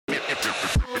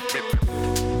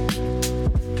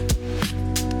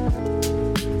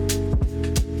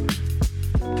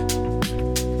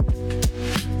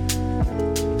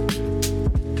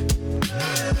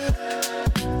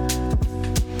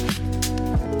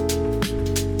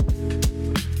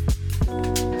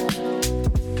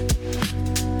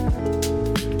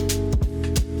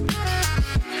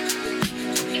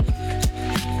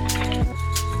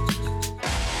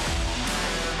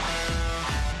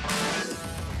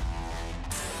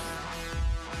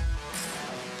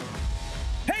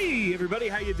Hey everybody,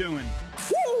 how you doing?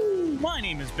 Woo! My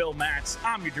name is Bill Matz.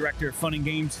 I'm your director of fun and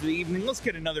games for the evening. Let's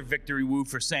get another victory woo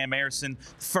for Sam Ersson.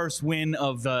 First win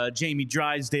of Jamie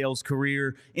Drysdale's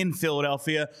career in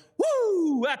Philadelphia.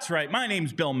 Woo! That's right. My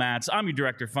name's Bill Matz. I'm your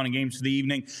director of fun and games for the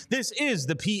evening. This is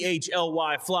the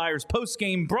PHLY Flyers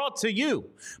postgame brought to you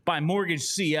by Mortgage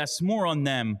CS. More on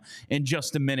them in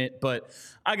just a minute, but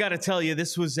I got to tell you,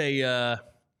 this was a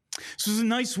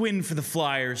nice win for the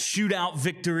Flyers. Shootout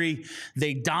victory.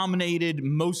 They dominated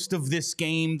most of this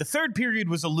game. The third period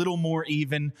was a little more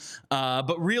even,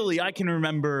 but really I can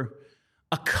remember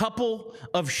a couple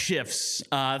of shifts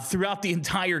throughout the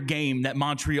entire game that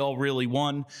Montreal really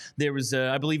won. There was,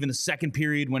 I believe, in the second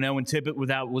period when Owen Tippett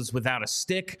was without a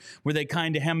stick, where they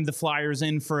kind of hemmed the Flyers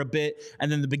in for a bit.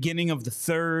 And then the beginning of the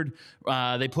third,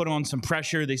 they put on some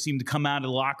pressure. They seemed to come out of the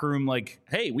locker room like,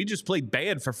 hey, we just played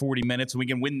bad for 40 minutes and we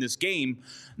can win this game.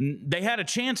 They had a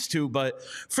chance to, but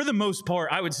for the most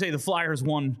part, I would say the Flyers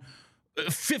won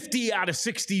 50 out of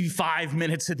 65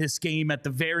 minutes of this game at the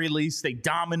very least. They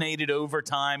dominated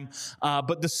overtime.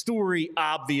 But the story,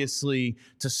 obviously,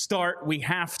 to start, we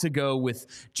have to go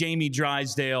with Jamie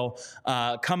Drysdale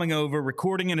coming over,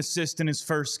 recording an assist in his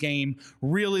first game.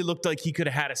 Really looked like he could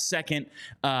have had a second.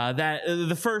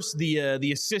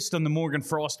 The assist on the Morgan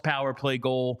Frost power play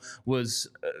goal was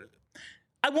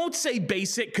I won't say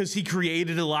basic because he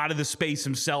created a lot of the space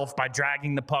himself by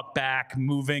dragging the puck back,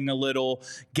 moving a little,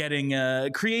 creating a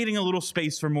little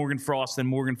space for Morgan Frost, and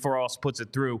Morgan Frost puts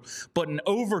it through. But in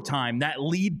overtime, that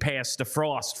lead pass to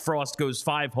Frost goes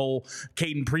 5-hole,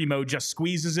 Caden Primo just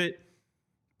squeezes it.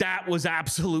 That was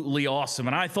absolutely awesome,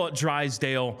 and I thought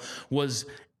Drysdale was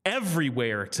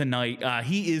everywhere tonight.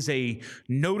 He is a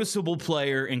noticeable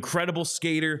player, incredible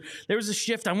skater. There was a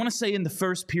shift, I want to say, in the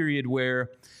first period where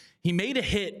he made a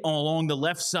hit along the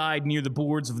left side near the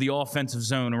boards of the offensive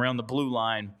zone around the blue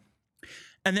line.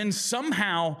 And then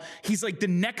somehow he's like the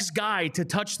next guy to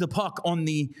touch the puck on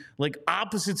the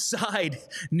opposite side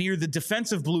near the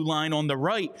defensive blue line on the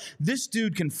right. This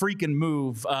dude can freaking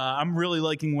move. I'm really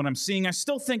liking what I'm seeing. I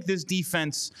still think this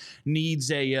defense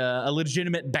needs a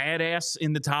legitimate badass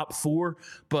in the top four.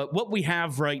 But what we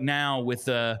have right now with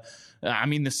the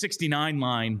 69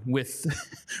 line with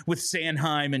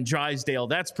Sanheim and Drysdale,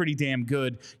 that's pretty damn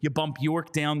good. You bump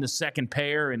York down the second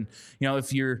pair, and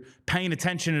if you're paying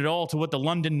attention at all to what the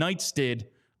London Knights did,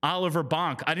 Oliver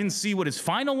Bonk, I didn't see what his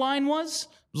final line was.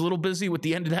 I was a little busy with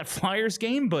the end of that Flyers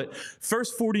game, but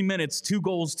first 40 minutes, 2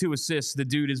 goals, 2 assists. The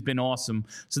dude has been awesome.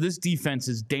 So this defense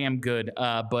is damn good.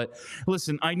 But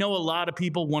listen, I know a lot of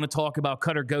people want to talk about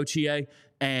Cutter Gauthier,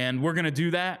 and we're going to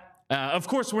do that. Of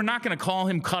course, we're not going to call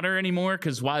him Cutter anymore,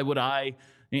 because why would I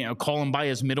call him by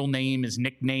his middle name, his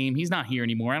nickname? He's not here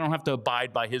anymore. I don't have to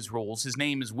abide by his rules. His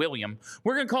name is William.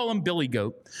 We're going to call him Billy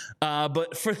Goat.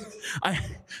 But for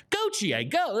Gauthier,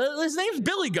 his name's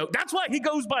Billy Goat. That's why he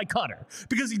goes by Cutter,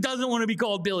 because he doesn't want to be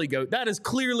called Billy Goat. That is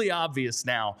clearly obvious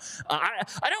now.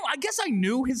 I guess I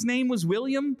knew his name was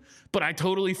William, but I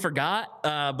totally forgot.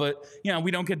 But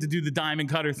we don't get to do the diamond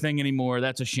cutter thing anymore.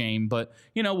 That's a shame. But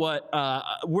you know what?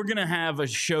 We're going to have a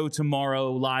show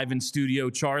tomorrow live in studio.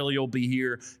 Charlie will be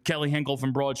here. Kelly Hinkle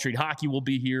from Broad Street Hockey will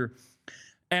be here.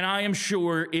 And I am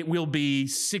sure it will be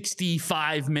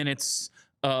 65 minutes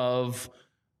of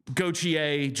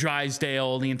Gauthier,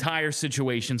 Drysdale, the entire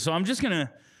situation. So I'm just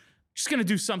gonna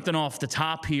do something off the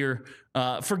top here.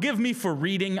 Forgive me for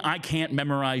reading. I can't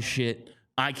memorize shit.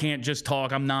 I can't just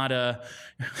talk. I'm not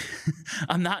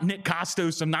Nick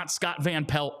Kostos. I'm not Scott Van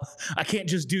Pelt. I can't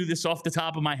just do this off the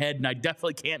top of my head, and I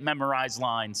definitely can't memorize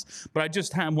lines. But I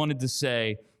just wanted to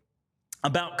say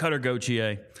about Cutter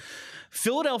Gauthier,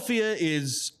 Philadelphia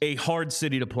is a hard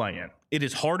city to play in. It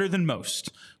is harder than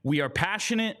most. We are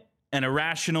passionate and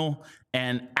irrational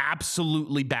and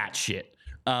absolutely batshit.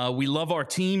 We love our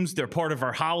teams. They're part of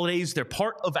our holidays. They're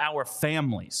part of our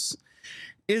families.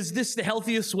 Is this the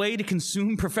healthiest way to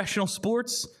consume professional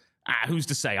sports? Who's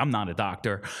to say? I'm not a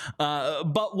doctor.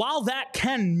 But while that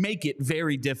can make it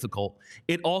very difficult,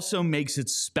 it also makes it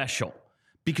special,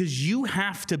 because you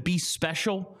have to be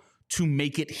special to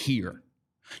make it here.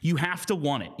 You have to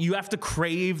want it. You have to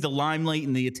crave the limelight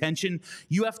and the attention.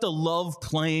 You have to love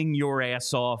playing your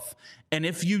ass off. And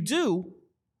if you do,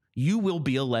 you will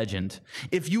be a legend.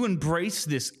 If you embrace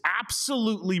this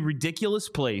absolutely ridiculous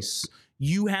place,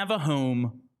 you have a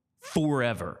home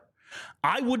forever.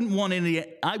 I wouldn't want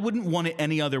it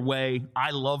any other way.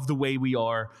 I love the way we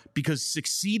are, because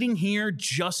succeeding here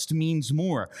just means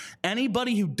more.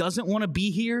 Anybody who doesn't want to be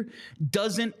here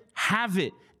doesn't have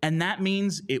it. And that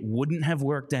means it wouldn't have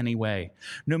worked anyway.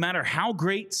 No matter how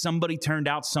great somebody turned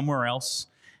out somewhere else,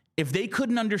 if they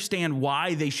couldn't understand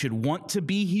why they should want to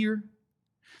be here,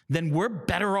 then we're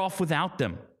better off without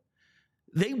them.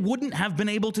 They wouldn't have been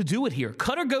able to do it here.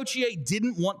 Cutter Gauthier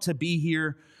didn't want to be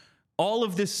here. All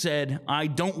of this said, I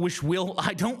don't wish ill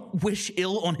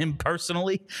on him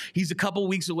personally. He's a couple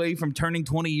weeks away from turning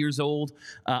 20 years old.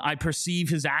 I perceive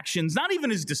his actions, not even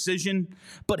his decision,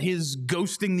 but his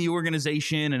ghosting the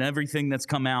organization and everything that's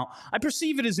come out. I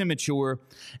perceive it as immature,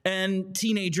 and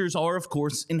teenagers are, of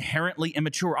course, inherently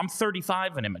immature. I'm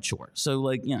 35 and immature,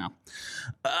 so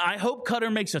I hope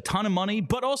Cutter makes a ton of money,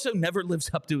 but also never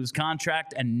lives up to his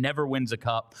contract and never wins a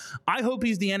cup. I hope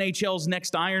he's the NHL's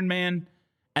next Iron Man.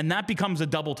 And that becomes a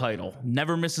double title.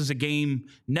 Never misses a game,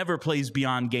 never plays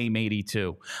beyond game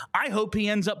 82. I hope he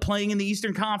ends up playing in the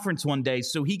Eastern Conference one day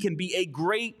so he can be a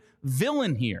great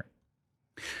villain here.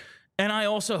 And I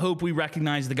also hope we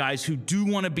recognize the guys who do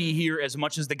want to be here as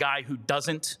much as the guy who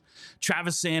doesn't.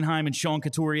 Travis Sanheim and Sean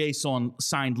Couturier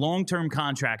signed long-term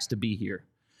contracts to be here.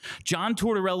 John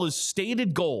Tortorella's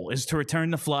stated goal is to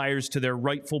return the Flyers to their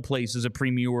rightful place as a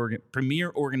premier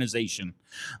organization.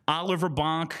 Oliver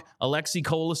Bonk, Alexei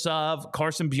Kolosov,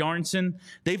 Carson Bjarnason,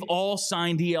 they've all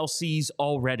signed ELCs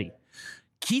already.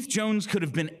 Keith Jones could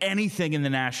have been anything in the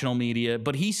national media,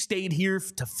 but he stayed here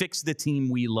to fix the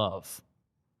team we love.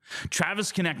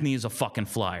 Travis Konechny is a fucking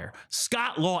Flyer.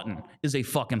 Scott Lawton is a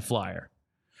fucking Flyer.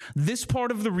 This part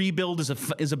of the rebuild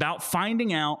is about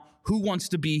finding out who wants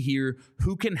to be here,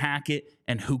 who can hack it,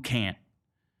 and who can't.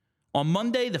 On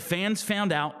Monday, the fans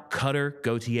found out Cutter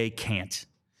Gauthier can't.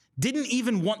 Didn't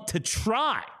even want to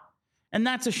try, and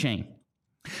that's a shame.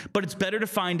 But it's better to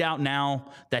find out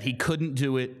now that he couldn't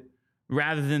do it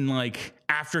rather than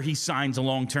after he signs a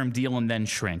long-term deal and then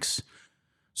shrinks.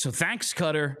 So thanks,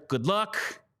 Cutter. Good luck,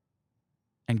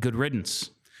 and good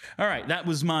riddance. All right,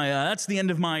 that's the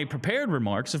end of my prepared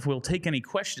remarks. If we'll take any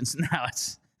questions now,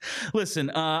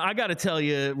 listen, I got to tell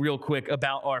you real quick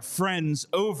about our friends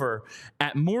over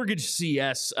at Mortgage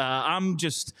CS.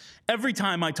 Every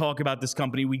time I talk about this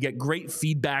company, we get great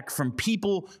feedback from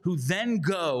people who then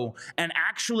go and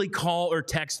actually call or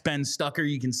text Ben Stucker.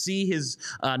 You can see his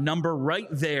number right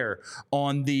there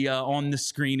on the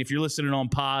screen. If you're listening on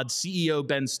pod, CEO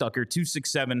Ben Stucker,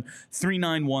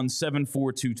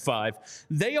 267-391-7425.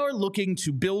 They are looking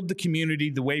to build the community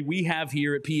the way we have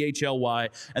here at PHLY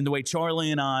and the way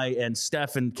Charlie and I and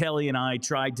Steph and Kelly and I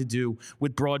tried to do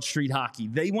with Broad Street Hockey.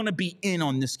 They want to be in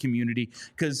on this community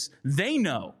because they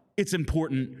know it's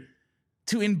important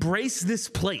to embrace this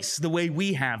place the way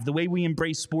we have, the way we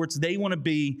embrace sports. They want to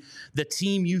be the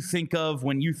team you think of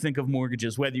when you think of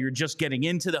mortgages, whether you're just getting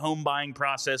into the home buying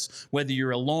process, whether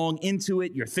you're along into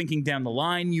it, you're thinking down the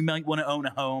line, you might want to own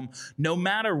a home. No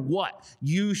matter what,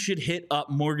 you should hit up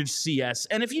Mortgage CS.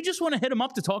 And if you just want to hit them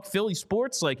up to talk Philly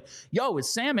sports,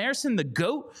 is Sam Ersson the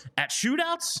GOAT at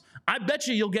shootouts? I bet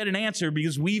you'll get an answer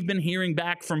because we've been hearing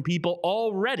back from people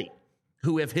already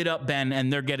who have hit up Ben,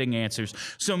 and they're getting answers.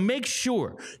 So make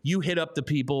sure you hit up the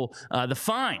people, the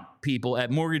fine people at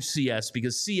Mortgage CS,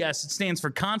 because CS, it stands for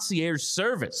Concierge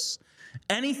Service.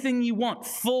 Anything you want,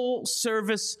 full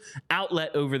service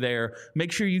outlet over there.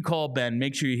 Make sure you call Ben.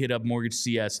 Make sure you hit up Mortgage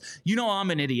CS. You know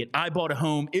I'm an idiot. I bought a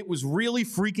home. It was really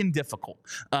freaking difficult.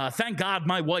 Thank God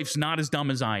my wife's not as dumb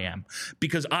as I am,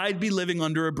 because I'd be living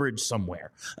under a bridge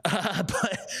somewhere.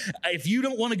 But if you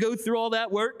don't want to go through all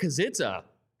that work, because it's a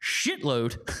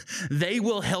shitload, they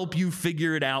will help you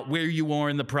figure it out where you are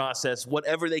in the process.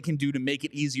 Whatever they can do to make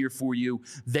it easier for you,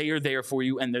 they are there for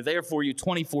you, and they're there for you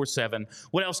 24/7.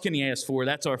 What else can you ask for?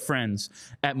 That's our friends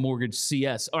at Mortgage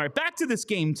CS. All right, back to this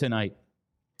game tonight.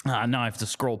 Now I have to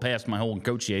scroll past my whole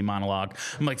Gauthier monologue.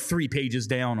 I'm 3 pages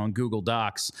down on Google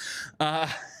Docs.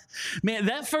 Man,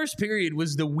 that first period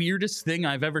was the weirdest thing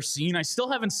I've ever seen. I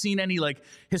still haven't seen any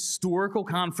historical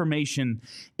confirmation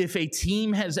if a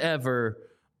team has ever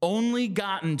only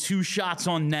gotten 2 shots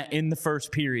on net in the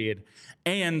first period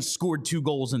and scored 2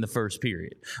 goals in the first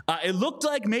period. It looked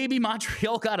like maybe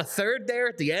Montreal got a third there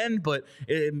at the end, but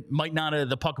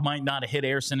the puck might not have hit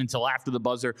Ersson until after the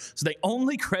buzzer. So they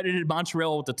only credited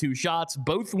Montreal with the 2 shots.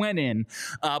 Both went in,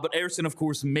 but Ersson, of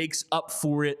course, makes up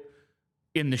for it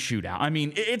in the shootout. I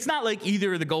mean, it's not like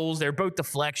either of the goals. They're both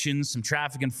deflections, some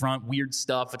traffic in front, weird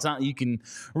stuff. It's not you can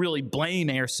really blame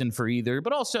Ersson for either,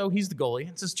 but also he's the goalie.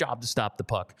 It's his job to stop the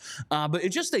puck. But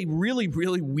it's just a really,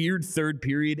 really weird third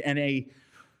period and a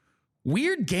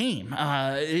weird game.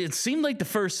 It seemed like the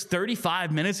first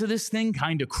 35 minutes of this thing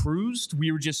kind of cruised.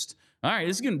 We were just, all right,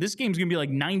 this game's going to be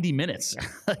 90 minutes.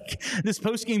 This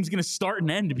post game's going to start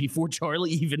and end before Charlie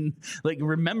even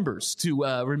remembers to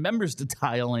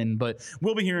dial in. But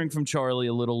we'll be hearing from Charlie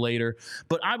a little later.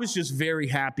 But I was just very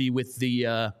happy with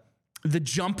the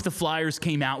jump the Flyers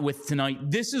came out with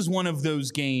tonight. This is one of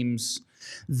those games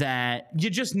that you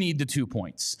just need the 2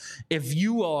 points. If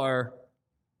you are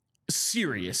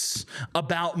serious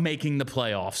about making the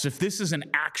playoffs, if this is an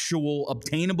actual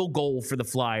obtainable goal for the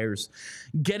Flyers,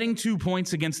 getting 2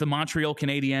 points against the Montreal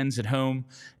Canadiens at home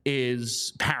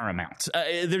is paramount.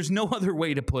 There's no other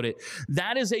way to put it.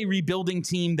 That is a rebuilding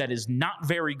team that is not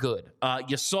very good.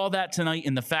 You saw that tonight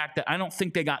in the fact that I don't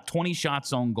think they got 20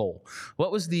 shots on goal.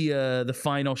 What was the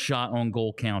final shot on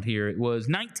goal count here? It was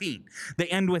 19. They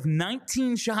end with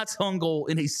 19 shots on goal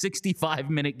in a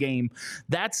 65-minute game.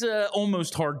 That's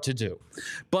almost hard to do.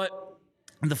 But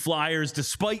the Flyers,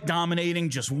 despite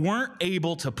dominating, just weren't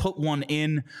able to put one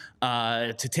in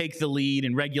to take the lead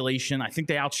in regulation. I think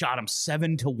they outshot them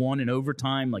 7-1 in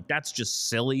overtime. Like, that's just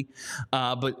silly.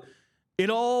 But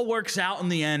it all works out in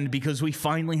the end because we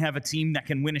finally have a team that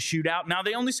can win a shootout. Now,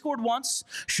 they only scored once.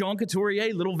 Sean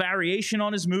Couturier, little variation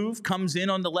on his move, comes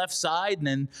in on the left side and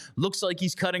then looks like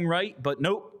he's cutting right, but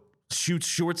nope. Shoots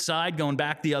short side, going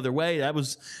back the other way. That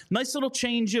was nice little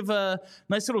change of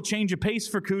pace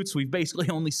for Coots. We've basically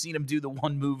only seen him do the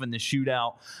one move in the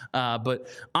shootout, but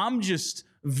I'm just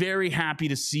very happy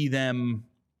to see them,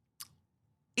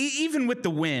 even with the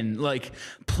win, like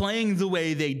playing the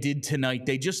way they did tonight.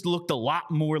 They just looked a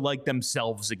lot more like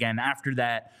themselves again after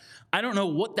that. I don't know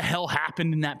what the hell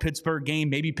happened in that Pittsburgh game.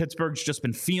 Maybe Pittsburgh's just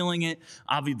been feeling it.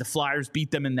 Obviously, the Flyers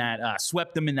beat them in that,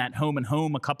 swept them in that home and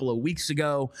home a couple of weeks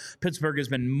ago. Pittsburgh has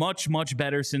been much, much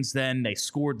better since then. They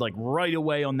scored like right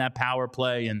away on that power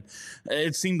play, and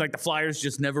it seemed like the Flyers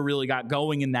just never really got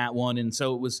going in that one. And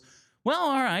so it was, well,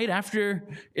 all right, after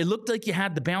it looked like you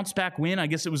had the bounce back win, I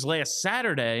guess it was last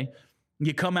Saturday,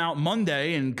 you come out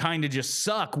Monday and kind of just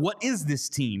suck. What is this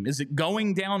team? Is it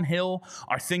going downhill?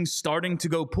 Are things starting to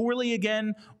go poorly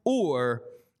again? Or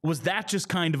was that just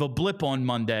kind of a blip on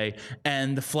Monday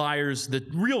and the Flyers, the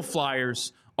real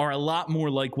Flyers, are a lot more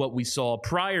like what we saw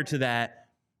prior to that?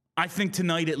 I think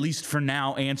tonight, at least for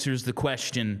now, answers the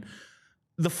question.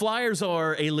 The Flyers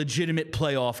are a legitimate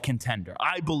playoff contender.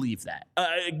 I believe that.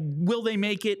 Will they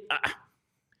make it?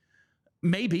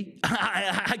 Maybe.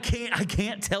 I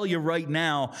can't tell you right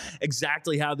now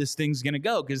exactly how this thing's going to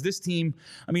go because this team,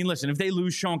 I mean, listen, if they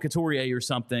lose Sean Couturier or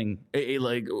something,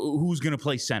 like who's going to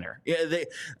play center?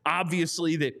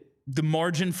 Obviously the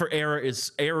margin for error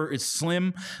is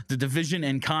slim. The division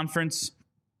and conference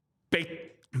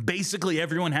basically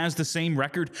everyone has the same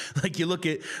record. Like you look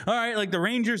at, all right, like the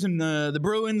Rangers and the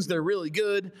Bruins, they're really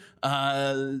good.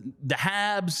 The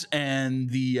Habs and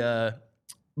the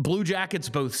Blue Jackets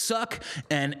both suck,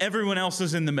 and everyone else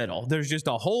is in the middle. There's just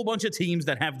a whole bunch of teams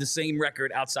that have the same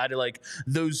record outside of like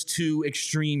those two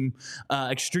extremes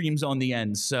on the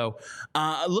end. So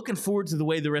looking forward to the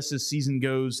way the rest of the season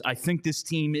goes. I think this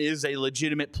team is a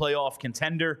legitimate playoff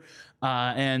contender,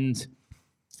 and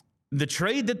the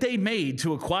trade that they made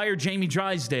to acquire Jamie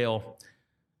Drysdale,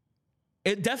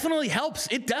 it definitely helps.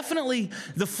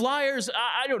 The Flyers,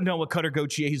 I don't know what Cutter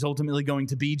Gauthier is ultimately going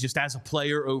to be just as a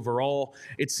player overall.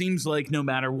 It seems like no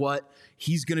matter what,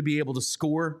 he's going to be able to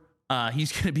score.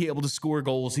 He's going to be able to score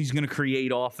goals. He's going to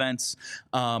create offense.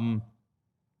 That's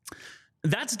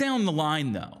down the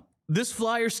line, though. This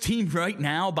Flyers team right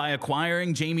now, by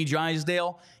acquiring Jamie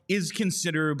Drysdale, is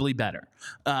considerably better.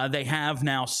 They have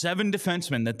now 7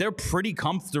 defensemen that they're pretty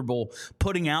comfortable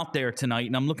putting out there tonight,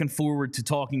 and I'm looking forward to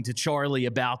talking to Charlie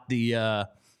about the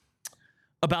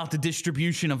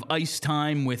distribution of ice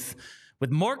time with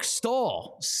Mark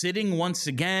Stahl sitting once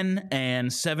again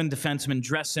and 7 defensemen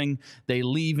dressing. They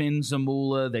leave in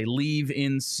Zamula, they leave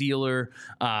in Sealer,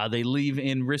 they leave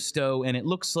in Risto, and it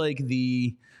looks like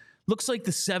the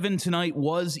 7 tonight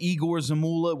was Igor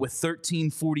Zamula with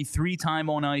 13:43 time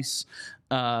on ice,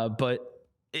 but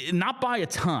not by a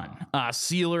ton.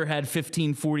 Sealer had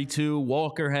 15:42.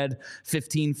 Walker had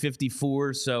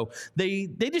 15:54. So they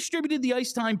distributed the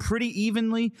ice time pretty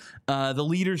evenly. The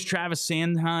leaders, Travis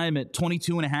Sanheim at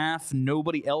 22.5.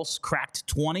 Nobody else cracked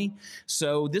 20.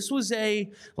 So this was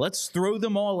a let's throw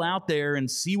them all out there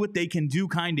and see what they can do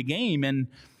kind of game. And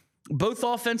both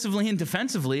offensively and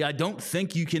defensively, I don't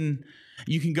think you can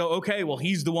go, okay, well,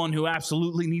 he's the one who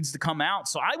absolutely needs to come out.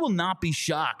 So I will not be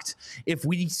shocked if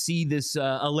we see this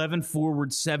 11 forward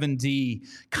 7D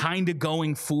kind of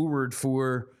going forward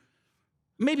for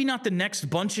maybe not the next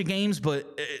bunch of games,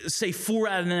 but say 4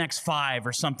 out of the next 5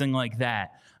 or something like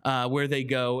that, where they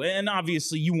go. And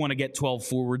obviously you want to get 12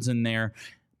 forwards in there.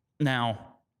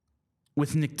 Now,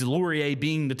 with Nick Delorier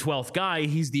being the 12th guy,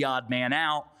 he's the odd man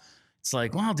out. It's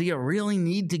like, wow, do you really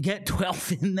need to get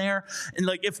 12 in there? And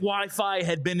like if Wi-Fi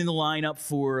had been in the lineup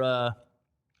for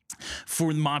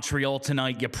for Montreal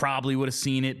tonight. You probably would have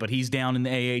seen it, but he's down in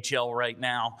the AHL right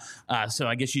now. So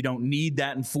I guess you don't need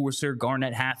that enforcer.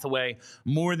 Garnett Hathaway,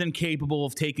 more than capable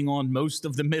of taking on most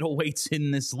of the middleweights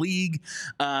in this league.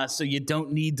 So you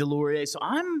don't need Delorier. So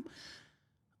I'm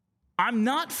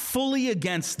not fully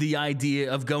against the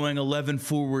idea of going 11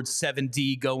 forward,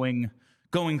 7D going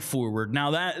forward.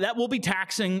 Now that will be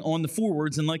taxing on the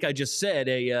forwards, and like I just said,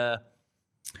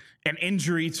 an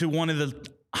injury to one of the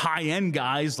high-end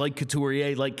guys like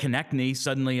Couturier, like Konechny,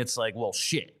 suddenly it's like, well,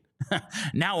 shit.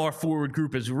 Now our forward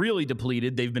group is really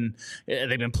depleted. They've been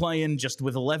playing just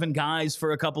with 11 guys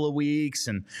for a couple of weeks,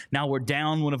 and now we're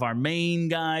down one of our main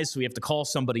guys, so we have to call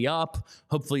somebody up.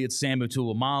 Hopefully it's Samu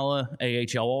Tuamala,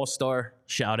 AHL All-Star.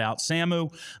 Shout out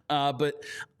Samu. But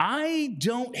I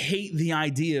don't hate the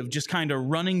idea of just kind of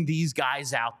running these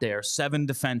guys out there, 7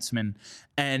 defensemen,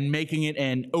 and making it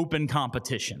an open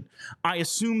competition. I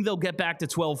assume they'll get back to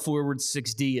 12 forwards,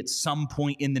 6D at some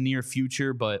point in the near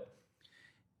future, but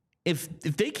if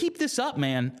they keep this up,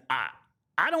 man,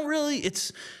 I don't really.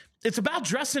 It's about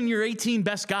dressing your 18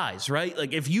 best guys, right?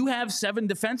 Like if you have 7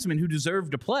 defensemen who deserve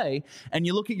to play, and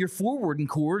you look at your forward and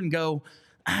core and go,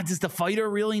 does the fighter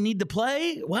really need to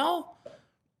play? Well,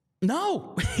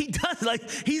 no, he does. Like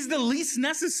he's the least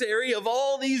necessary of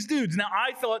all these dudes. Now,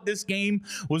 I thought this game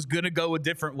was going to go a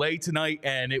different way tonight,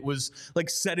 and it was like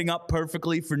setting up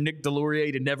perfectly for Nick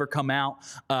Delorier to never come out.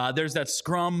 There's that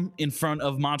scrum in front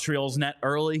of Montreal's net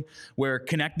early where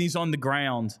Konechny's on the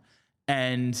ground,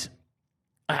 and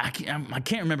I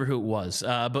can't remember who it was,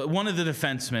 but one of the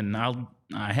defensemen,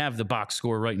 I have the box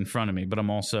score right in front of me, but I'm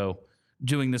also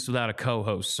doing this without a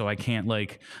co-host, so I can't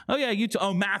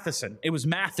Matheson. It was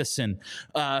Matheson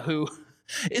who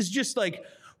is just like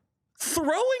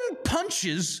throwing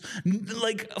punches,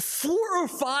 like 4 or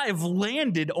 5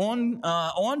 landed on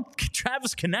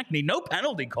Travis Konechny. No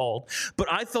penalty called,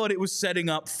 but I thought it was setting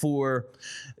up for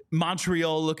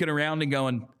Montreal looking around and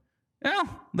going, well,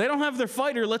 they don't have their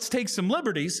fighter. Let's take some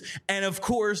liberties. And of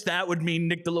course, that would mean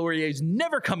Nick Delorier's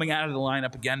never coming out of the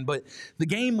lineup again. But the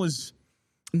game was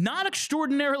not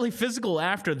extraordinarily physical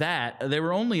after that. There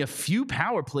were only a few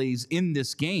power plays in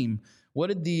this game. What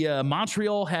did the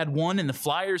Montreal had 1 and the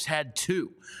Flyers had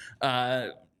 2.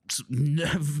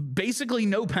 Basically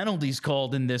no penalties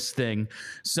called in this thing.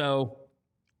 So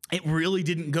it really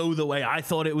didn't go the way I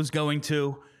thought it was going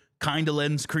to. Kind of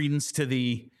lends credence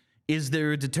to is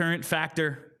there a deterrent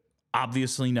factor?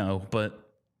 Obviously no, but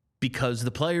because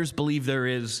the players believe there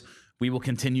is, we will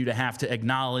continue to have to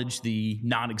acknowledge the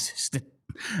non-existent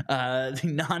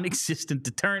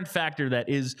deterrent factor that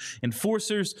is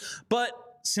enforcers. But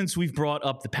since we've brought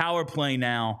up the power play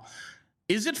now,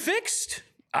 is it fixed?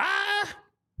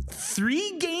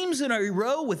 3 games in a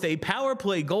row with a power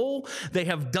play goal. They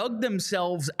have dug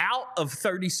themselves out of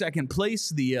 32nd place,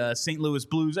 the St. Louis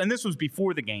Blues. And this was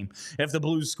before the game. If the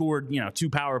Blues scored, 2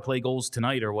 power play goals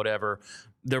tonight or whatever,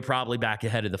 they're probably back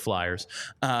ahead of the Flyers.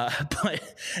 But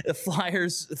the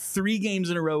Flyers, 3 games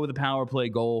in a row with a power play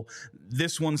goal.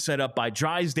 This one set up by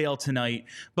Drysdale tonight.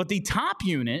 But the top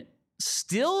unit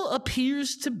still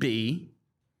appears to be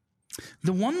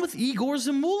the one with Igor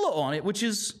Zamula on it, which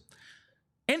is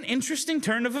an interesting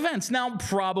turn of events. Now,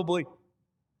 probably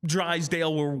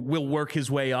Drysdale will work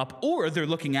his way up, or they're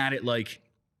looking at it like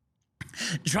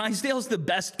Drysdale's the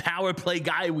best power play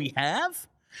guy we have,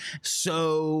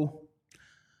 so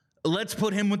let's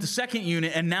put him with the second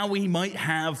unit, and now we might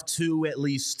have 2 at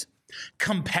least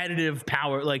competitive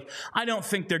power. Like, I don't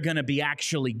think they're going to be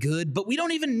actually good, but we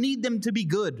don't even need them to be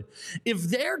good. If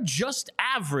they're just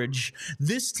average,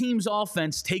 this team's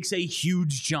offense takes a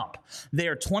huge jump. They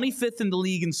are 25th in the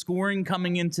league in scoring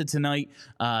coming into tonight.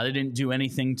 They didn't do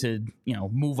anything to,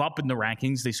 move up in the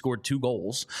rankings. They scored 2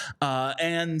 goals,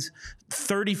 and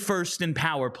 31st in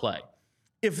power play.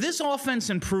 If this offense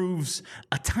improves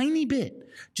a tiny bit,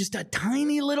 just a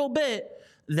tiny little bit,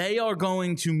 they are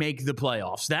going to make the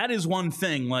playoffs. That is one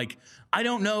thing. Like, I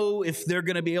don't know if they're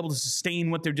going to be able to sustain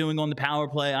what they're doing on the power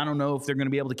play. I don't know if they're going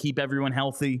to be able to keep everyone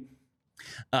healthy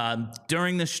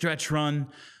during this stretch run.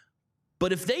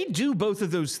 But if they do both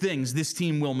of those things, this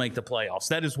team will make the playoffs.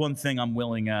 That is one thing I'm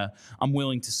willing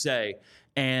to say.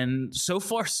 And so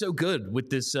far, so good with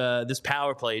this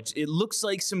power play. It looks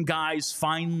like some guys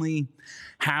finally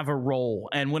have a role.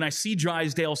 And when I see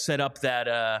Drysdale set up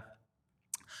that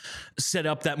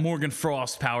Morgan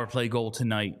Frost power play goal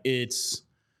tonight, it's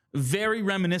very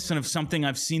reminiscent of something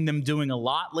I've seen them doing a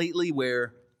lot lately,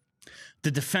 where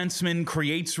the defenseman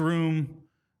creates room,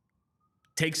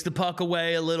 takes the puck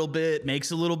away a little bit,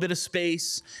 makes a little bit of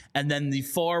space, and then the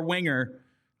far winger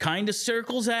kind of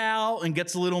circles out and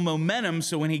gets a little momentum.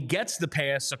 So when he gets the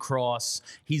pass across,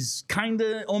 he's kind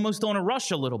of almost on a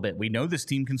rush a little bit. We know this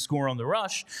team can score on the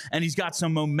rush, and he's got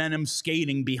some momentum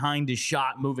skating behind his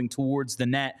shot, moving towards the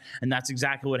net. And that's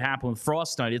exactly what happened with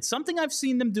Frost tonight. It's something I've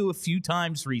seen them do a few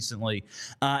times recently,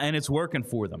 and it's working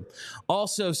for them.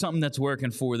 Also, something that's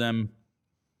working for them,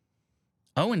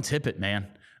 Owen Tippett, man.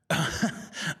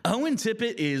 Owen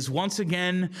Tippett is once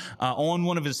again on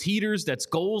one of his heaters. That's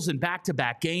goals in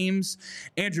back-to-back games.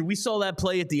 Andrew, we saw that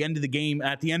play at the end of the game,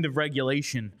 at the end of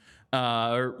regulation. It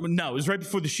was right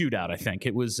before the shootout, I think.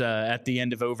 It was at the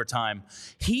end of overtime.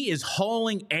 He is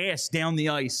hauling ass down the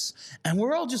ice, and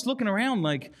we're all just looking around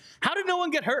like, how did no one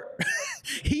get hurt?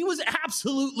 He was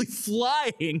absolutely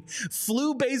flying,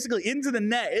 flew basically into the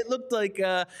net. It looked like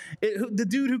the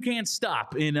dude who can't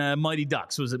stop in Mighty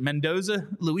Ducks. Was it Mendoza?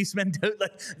 Luis Mendoza?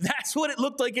 Like, that's what it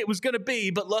looked like it was going to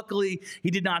be, but luckily he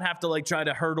did not have to like try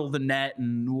to hurdle the net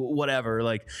and whatever.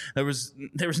 Like there was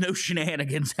no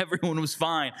shenanigans. Everyone was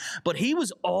fine. But he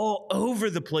was all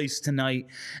over the place tonight,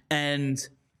 and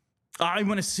I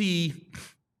want to see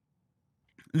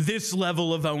this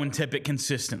level of Owen Tippett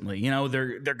consistently. You know,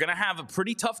 they're going to have a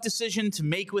pretty tough decision to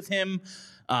make with him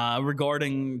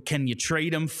regarding, can you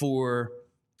trade him for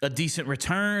a decent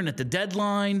return at the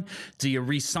deadline? Do you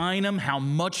re-sign him? How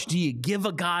much do you give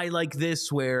a guy like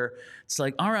this where it's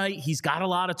like, all right, he's got a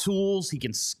lot of tools. He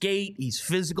can skate. He's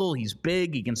physical. He's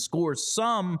big. He can score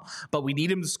some, but we need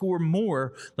him to score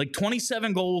more. Like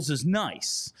 27 goals is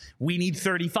nice. We need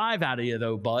 35 out of you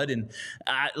though, bud. And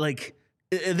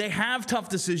they have tough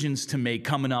decisions to make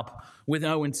coming up with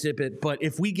Owen Tippett. But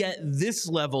if we get this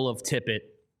level of Tippett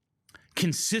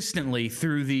consistently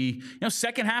through the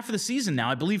second half of the season now.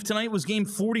 I believe tonight was game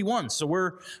 41, so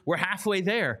we're halfway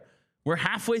there. We're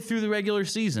halfway through the regular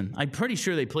season. I'm pretty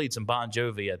sure they played some Bon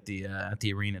Jovi at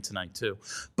the arena tonight too.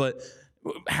 But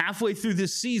halfway through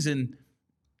this season,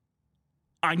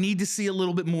 I need to see a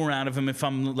little bit more out of him if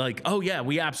I'm like, oh yeah,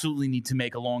 we absolutely need to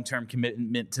make a long-term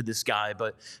commitment to this guy.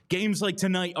 But games like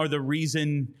tonight are the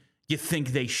reason you think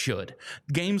they should.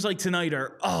 Games like tonight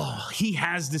are, he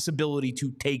has this ability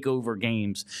to take over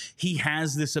games. He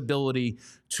has this ability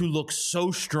to look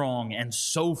so strong and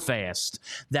so fast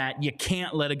that you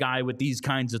can't let a guy with these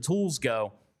kinds of tools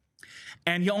go.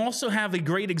 And you also have a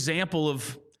great example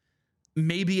of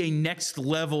maybe a next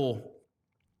level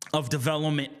of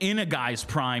development in a guy's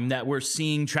prime that we're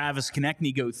seeing Travis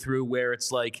Konechny go through, where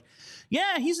it's like,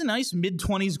 yeah, he's a nice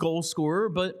mid-20s goal scorer,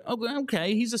 but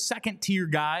okay, he's a second-tier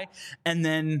guy. And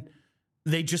then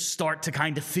they just start to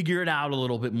kind of figure it out a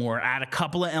little bit more, add a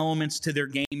couple of elements to their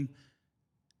game,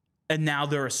 and now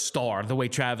they're a star, the way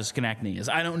Travis Konechny is.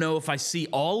 I don't know if I see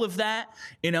all of that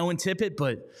in Owen Tippett,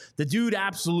 but the dude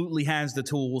absolutely has the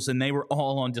tools, and they were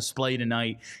all on display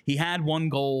tonight. He had one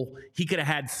goal. He could have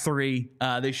had three.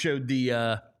 They showed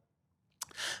the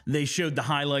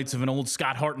highlights of an old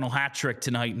Scott Hartnell hat trick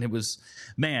tonight, and it was,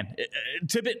 man,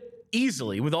 Tippett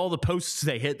easily with all the posts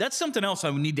they hit. That's something else I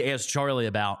would need to ask Charlie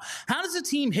about. How does a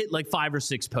team hit like 5 or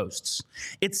 6 posts?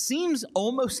 It seems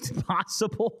almost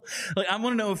impossible. Like, I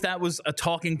want to know if that was a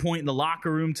talking point in the locker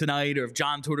room tonight, or if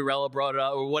John Tortorella brought it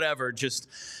up or whatever. Just,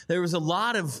 there was a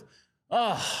lot of,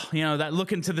 that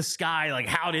look into the sky, like,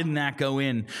 how didn't that go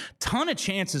in? Ton of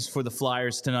chances for the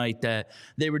Flyers tonight that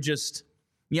they were just,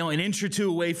 an inch or two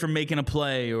away from making a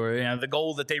play, or the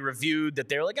goal that they reviewed that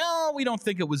they're like, we don't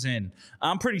think it was in.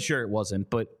 I'm pretty sure it wasn't,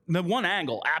 but the one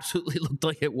angle absolutely looked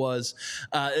like it was.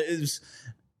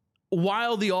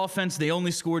 While the offense, they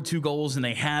only scored 2 goals, and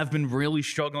they have been really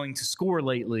struggling to score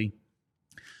lately,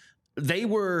 they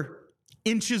were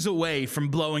inches away from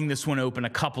blowing this one open a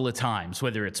couple of times,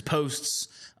 whether it's posts,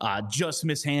 just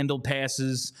mishandled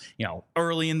passes.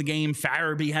 Early in the game,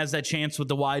 Farabee has that chance with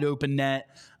the wide open net.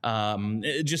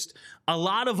 Just a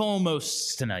lot of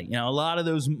almosts tonight. A lot of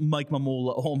those Mike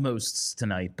Mamula almosts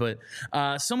tonight. But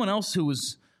someone else who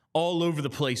was all over the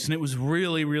place, and it was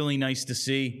really, really nice to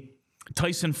see,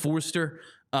 Tyson Forster.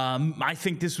 I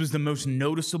think this was the most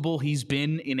noticeable he's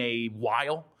been in a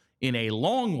while. In a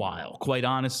long while, quite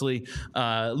honestly.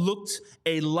 Looked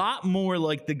a lot more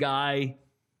like the guy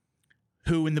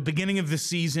who in the beginning of the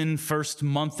season, first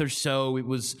month or so, it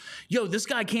was, this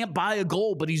guy can't buy a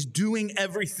goal, but he's doing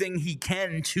everything he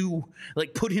can to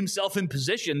put himself in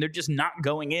position. They're just not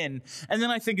going in. And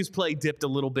then I think his play dipped a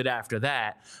little bit after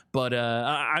that. But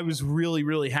I was really,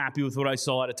 really happy with what I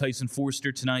saw out of Tyson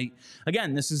Forster tonight.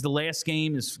 Again, this is the last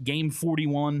game. It's game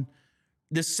 41.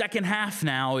 The second half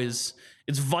now it's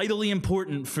vitally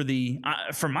important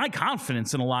for my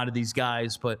confidence in a lot of these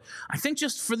guys, but I think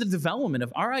just for the development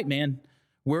of, all right, man,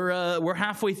 we're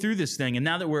halfway through this thing, and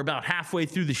now that we're about halfway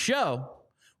through the show,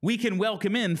 we can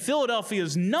welcome in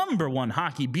Philadelphia's #1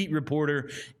 hockey beat reporter.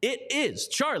 It is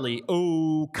Charlie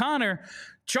O'Connor.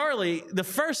 Charlie, the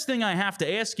first thing I have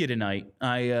to ask you tonight,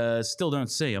 I still don't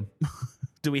see him.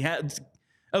 Do we have?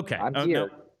 Okay. I'm here.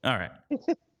 No. All right.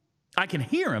 I can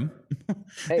hear him.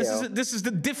 This is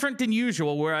the different than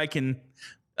usual where I can.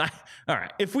 All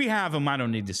right. If we have him, I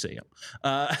don't need to see him.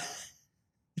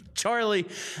 Charlie,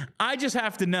 I just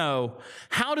have to know,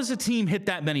 how does a team hit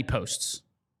that many posts?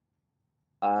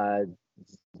 You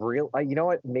know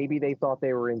what? Maybe they thought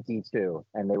they were in D2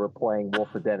 and they were playing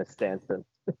Wolf of Dennis Stanton.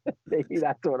 Maybe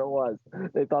that's what it was.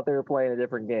 They thought they were playing a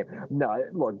different game. No,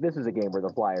 look, this is a game where the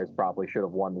Flyers probably should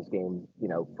have won this game,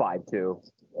 5-2.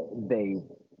 They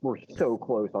were so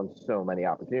close on so many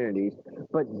opportunities,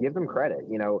 but give them credit.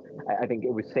 I think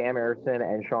it was Sam Ersson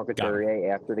and Sean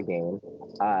Couturier after the game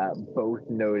both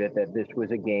noted that this was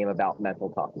a game about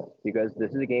mental toughness, because this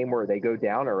is a game where they go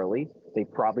down early. They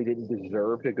probably didn't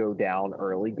deserve to go down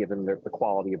early given the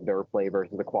quality of their play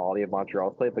versus the quality of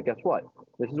Montreal's play. But guess what?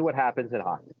 This is what happens in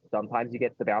hockey. Sometimes you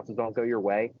get the bounces don't go your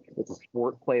way. It's a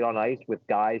sport played on ice with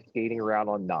guys skating around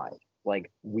on knives.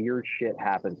 Like, weird shit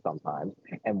happens sometimes.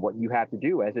 And what you have to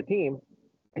do as a team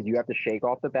is you have to shake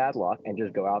off the bad luck and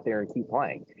just go out there and keep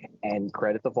playing. And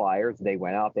credit the Flyers. They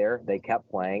went out there, they kept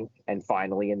playing, and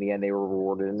finally, in the end, they were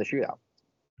rewarded in the shootout.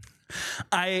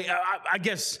 I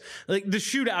guess, like, the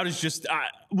shootout is just,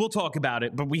 we'll talk about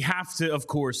it, but we have to, of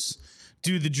course,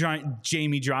 do the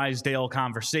Jamie Drysdale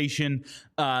conversation.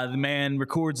 The man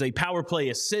records a power play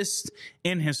assist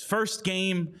in his first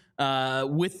game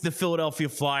with the Philadelphia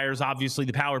Flyers. Obviously,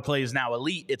 the power play is now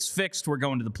elite. It's fixed. We're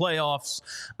going to the playoffs.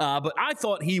 But I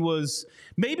thought he was,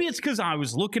 maybe it's because I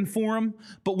was looking for him,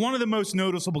 but one of the most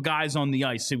noticeable guys on the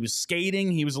ice. He was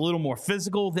skating. He was a little more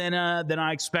physical than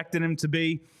I expected him to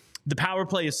be. The power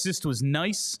play assist was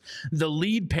nice. The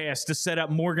lead pass to set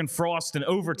up Morgan Frost in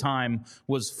overtime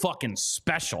was fucking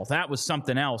special. That was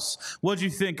something else. What did you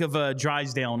think of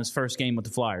Drysdale in his first game with the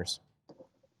Flyers?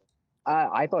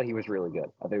 I thought he was really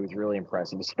good. I thought he was really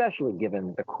impressive, especially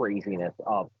given the craziness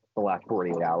of the last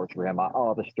 48 hours for him.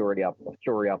 I'll have a story up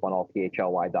on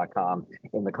allphly.com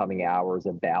in the coming hours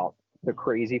about the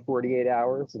crazy 48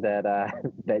 hours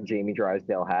that Jamie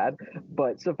Drysdale had.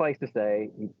 But suffice to say,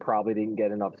 he probably didn't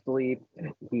get enough sleep.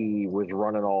 He was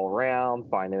running all around,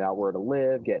 finding out where to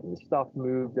live, getting stuff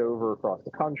moved over across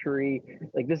the country.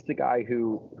 Like, this is a guy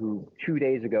who 2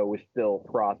 days ago was still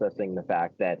processing the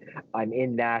fact that I'm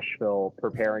in Nashville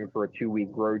preparing for a 2-week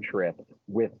road trip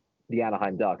with the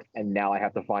Anaheim Ducks, and now I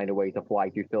have to find a way to fly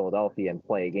to Philadelphia and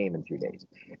play a game in 2 days.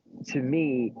 To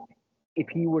me, if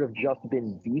he would have just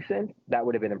been decent, that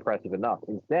would have been impressive enough.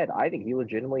 Instead, I think he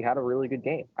legitimately had a really good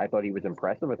game. I thought he was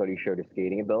impressive. I thought he showed his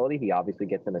skating ability. He obviously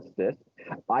gets an assist.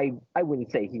 I wouldn't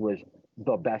say he was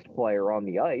the best player on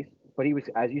the ice, but he was,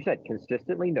 as you said,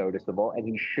 consistently noticeable, and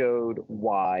he showed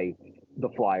why the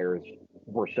Flyers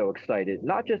were so excited,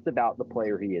 not just about the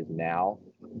player he is now,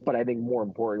 but I think more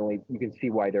importantly, you can see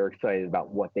why they're excited about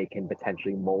what they can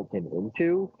potentially mold him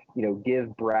into.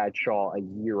 Give Bradshaw a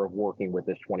year of working with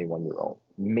this 21-year-old.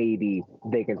 Maybe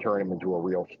they can turn him into a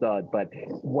real stud. But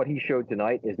what he showed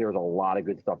tonight is there's a lot of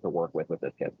good stuff to work with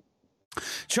this kid.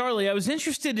 Charlie, I was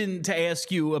interested to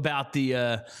ask you about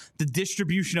the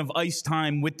distribution of ice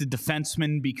time with the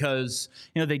defensemen, because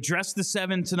they dressed the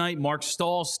 7 tonight. Mark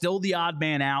Stahl still the odd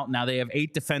man out. Now they have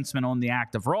 8 defensemen on the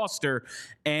active roster,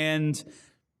 and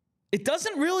it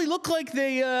doesn't really look like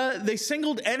they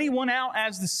singled anyone out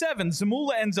as the 7.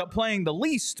 Zamula ends up playing the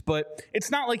least, but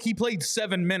it's not like he played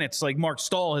 7 minutes like Mark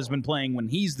Stahl has been playing when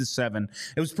he's the 7.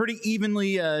 It was pretty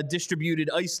evenly distributed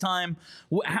ice time.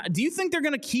 Do you think they're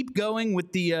going to keep going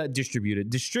with the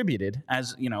distributed,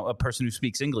 as a person who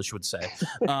speaks English would say?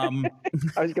 I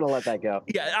was going to let that go.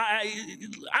 Yeah,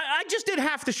 I just did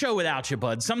half the show without you,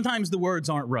 bud. Sometimes the words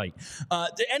aren't right.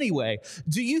 Anyway,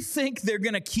 do you think they're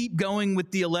going to keep going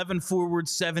with the 11 forward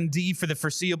 7D for the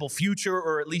foreseeable future,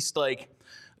 or at least like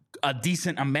a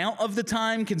decent amount of the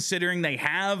time, considering they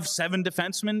have 7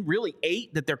 defensemen, really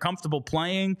 8 that they're comfortable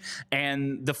playing,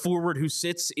 and the forward who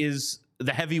sits is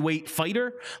the heavyweight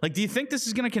fighter? Like, do you think this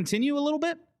is going to continue a little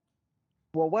bit?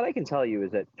 Well, what I can tell you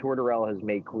is that Tortorella has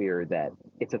made clear that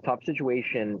it's a tough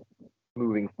situation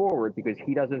moving forward because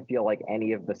he doesn't feel like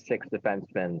any of the 6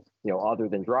 defensemen, other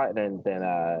than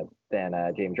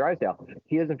James Drysdale,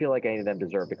 he doesn't feel like any of them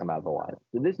deserve to come out of the line.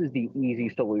 So this is the easy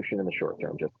solution in the short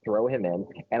term. Just throw him in.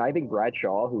 And I think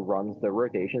Bradshaw, who runs the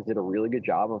rotations, did a really good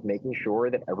job of making sure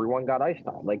that everyone got ice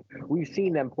time. Like, we've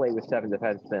seen them play with 7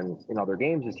 defensemen in other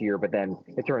games this year, but then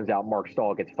it turns out Mark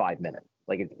Stahl gets 5 minutes.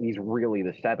 He's really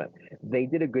the seventh. They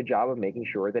did a good job of making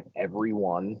sure that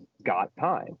everyone got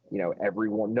time.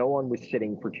 No one was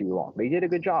sitting for too long. They did a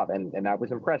good job, and that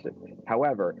was impressive.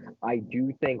 However, I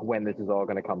do think when this is all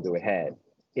going to come to a head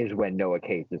is when Noah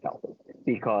Cates is healthy.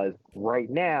 Because right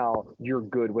now, you're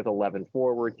good with 11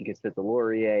 forwards. You can sit the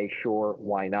Laurier, sure,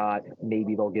 why not?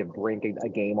 Maybe they'll give Brink a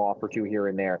game off or two here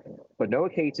and there. But Noah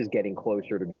Cates is getting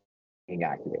closer to being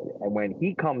activated. And when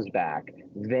he comes back,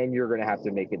 then you're going to have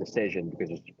to make a decision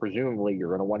because presumably you're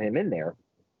going to want him in there.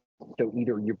 So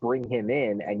either you bring him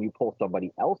in and you pull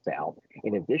somebody else out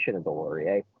in addition to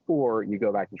Delorier, or you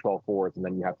go back to 12 forwards and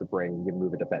then you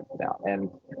move a defenseman out. And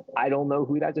I don't know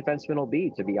who that defenseman will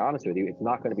be, to be honest with you. It's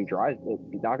not going to be Drysdale.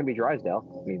 It's not going to be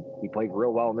Drysdale. I mean, he played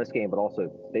real well in this game, but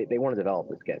also they want to develop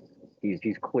this kid.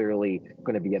 He's clearly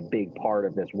going to be a big part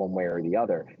of this one way or the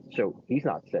other. So he's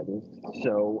not sitting.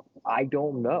 So I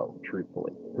don't know,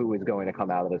 truthfully, who is going to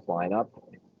come out of this lineup.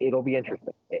 It'll be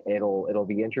interesting. It'll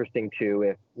be interesting too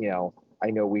if, I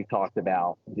know we've talked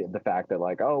about the fact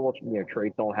that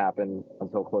trades don't happen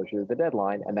until closer to the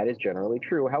deadline, and that is generally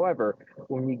true. However,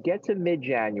 when you get to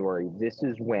mid-January, this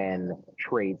is when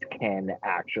trades can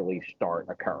actually start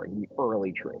occurring, the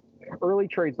early trades. Early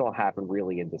trades don't happen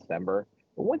really in December.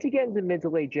 But once you get into mid to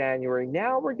late January,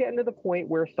 now we're getting to the point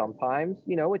where sometimes,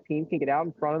 a team can get out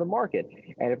in front of the market.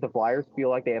 And if the Flyers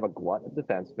feel like they have a glut of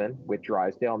defensemen with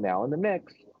Drysdale now in the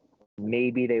mix,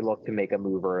 maybe they look to make a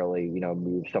move early,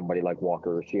 move somebody like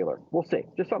Walker or Sealer. We'll see.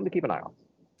 Just something to keep an eye on.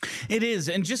 It is.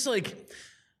 And just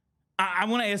I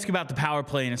want to ask about the power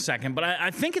play in a second, but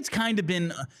I think it's kind of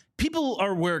been people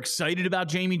were excited about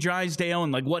Jamie Drysdale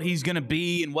and what he's going to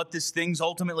be and what this thing's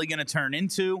ultimately going to turn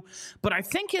into. But I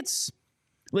think it's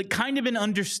kind of been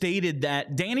understated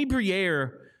that Danny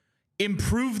Briere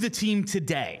improved the team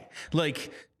today.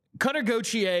 Cutter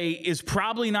Gauthier is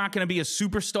probably not going to be a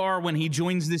superstar when he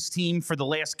joins this team for the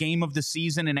last game of the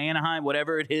season in Anaheim,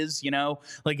 whatever it is,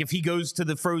 if he goes to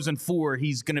the Frozen Four,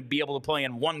 he's going to be able to play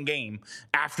in one game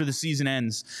after the season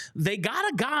ends. They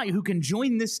got a guy who can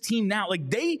join this team now.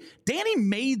 Danny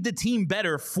made the team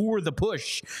better for the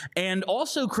push and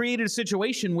also created a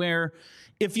situation where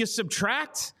if you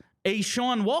subtract a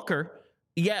Sean Walker,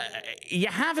 you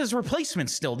have his replacement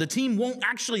still. The team won't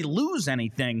actually lose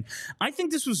anything. I think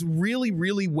this was really,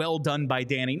 really well done by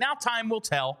Danny. Now time will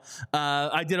tell.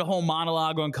 I did a whole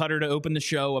monologue on Cutter to open the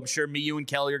show. I'm sure me, you, and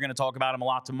Kelly are going to talk about him a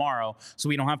lot tomorrow, so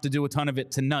we don't have to do a ton of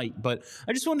it tonight. But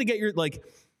I just wanted to get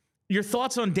your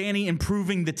thoughts on Danny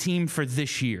improving the team for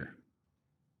this year.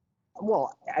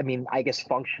 Well, I mean, I guess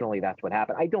functionally that's what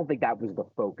happened. I don't think that was the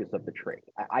focus of the trade.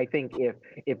 I think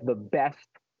if the best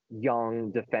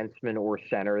young defenseman or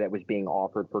center that was being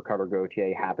offered for Cutter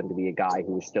Gauthier happened to be a guy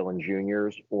who was still in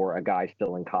juniors or a guy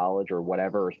still in college or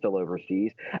whatever, or still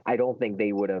overseas, I don't think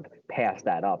they would have passed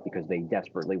that up because they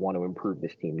desperately want to improve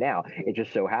this team now. It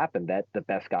just so happened that the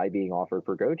best guy being offered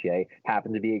for Gauthier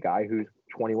happened to be a guy who's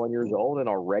 21 years old and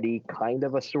already kind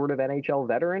of a sort of NHL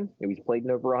veteran. He's played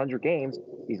in over 100 games.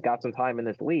 He's got some time in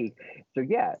this league. So,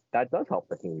 yeah, that does help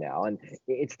the team now. And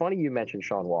it's funny you mentioned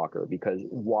Sean Walker because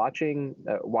watching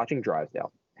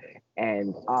Drysdale,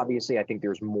 and obviously I think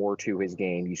there's more to his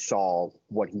game. You saw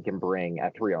what he can bring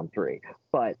at 3-on-3.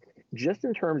 But just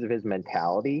in terms of his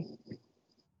mentality,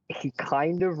 he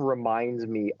kind of reminds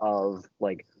me of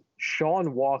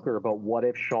Sean Walker, but what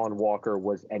if Sean Walker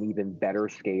was an even better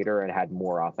skater and had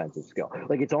more offensive skill?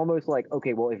 It's almost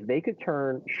okay, well, if they could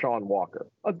turn Sean Walker,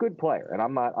 a good player, and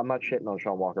I'm not shitting on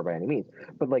Sean Walker by any means,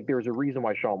 but there's a reason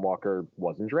why Sean Walker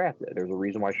wasn't drafted. There's a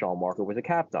reason why Sean Walker was a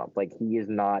cap dump. He is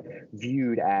not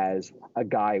viewed as a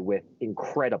guy with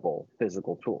incredible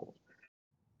physical tools.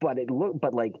 But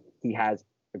he has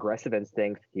aggressive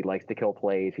instincts. He likes to kill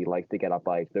plays. He likes to get up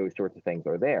ice. Those sorts of things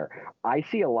are there. I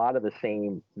see a lot of the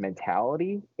same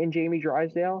mentality in Jamie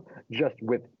Drysdale, just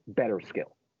with better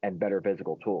skill and better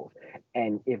physical tools.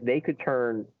 And if they could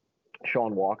turn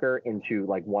Sean Walker into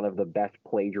one of the best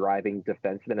play driving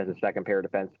defensemen as a second pair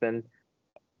defenseman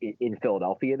in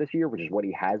Philadelphia this year, which is what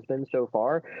he has been so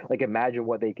far, imagine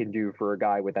what they can do for a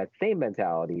guy with that same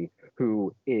mentality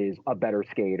who is a better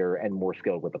skater and more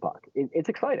skilled with the puck. It's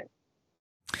exciting.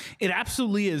 It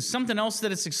absolutely is. Something else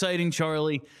that is exciting,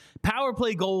 Charlie, power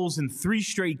play goals in 3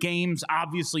 straight games.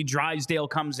 Obviously, Drysdale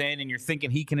comes in and you're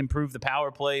thinking he can improve the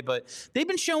power play, but they've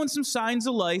been showing some signs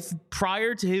of life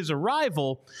prior to his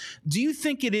arrival. Do you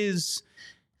think it is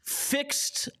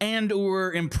fixed and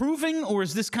or improving, or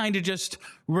is this kind of just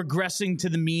regressing to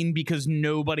the mean because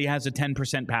nobody has a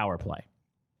 10% power play?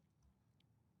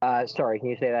 Sorry, can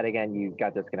you say that again? You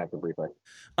got disconnected briefly.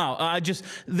 Just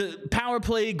the power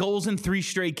play goals in 3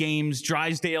 straight games.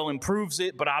 Drysdale improves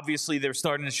it, but obviously they're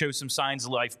starting to show some signs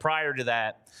of life prior to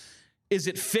that. Is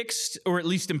it fixed or at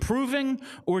least improving,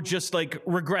 or just like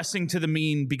regressing to the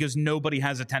mean because nobody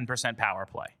has a 10% power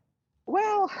play?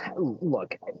 Well,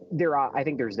 look, I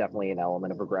think there's definitely an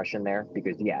element of regression there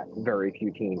because, yeah, very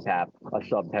few teams have a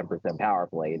sub 10% power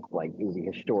play. It's like it would be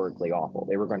historically awful.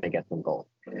 They were going to get some goals.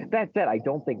 That said, I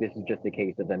don't think this is just a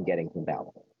case of them getting some power.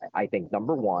 I think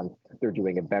number one, they're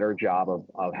doing a better job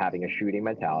of having a shooting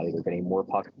mentality. They're getting more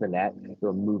pucks to the net.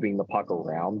 They're moving the puck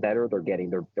around better. They're getting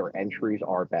their entries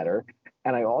are better.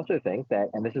 And I also think that,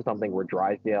 and this is something where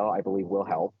Drysdale, I believe, will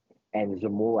help, and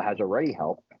Zamula has already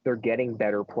helped. They're getting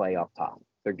better play up top.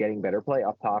 They're getting better play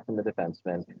up top from the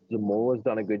defensemen. Zamula's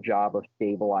done a good job of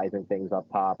stabilizing things up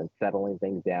top and settling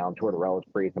things down. Tortorella's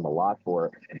praised him a lot for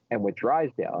it. And with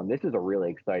Drysdale, and this is a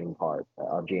really exciting part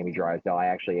of Jamie Drysdale, I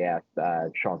actually asked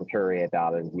Sean Couturier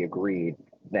about it, and he agreed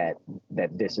that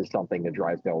this is something that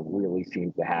Drysdale really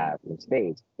seems to have in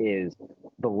spades, is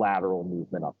the lateral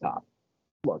movement up top.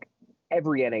 Look,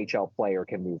 every NHL player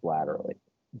can move laterally,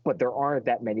 but there aren't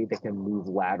that many that can move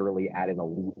laterally at an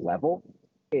elite level.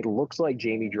 It looks like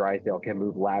Jamie Drysdale can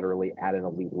move laterally at an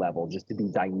elite level just to be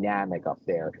dynamic up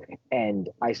there. And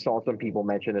I saw some people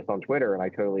mention this on Twitter, and I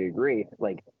totally agree.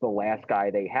 Like, the last guy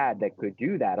they had that could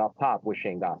do that up top was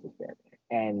Shane Gostisbehere.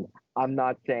 And I'm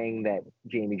not saying that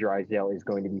Jamie Drysdale is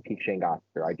going to be peak Shane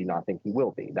Gostisbehere. I do not think he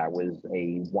will be. That was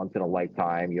a once in a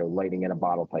lifetime, lightning in a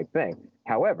bottle type thing.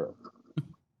 However,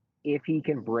 if he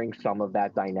can bring some of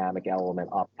that dynamic element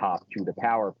up top to the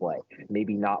power play,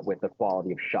 maybe not with the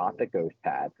quality of shot that Ghost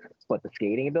had, but the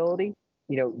skating ability,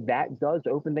 that does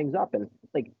open things up. And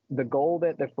like the goal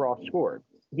that Frost scored,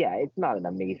 yeah, it's not an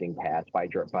amazing pass by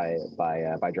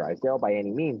Drysdale by any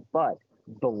means, but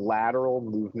the lateral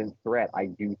movement threat, I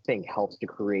do think, helps to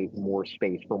create more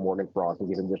space for Morgan Frost and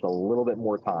give him just a little bit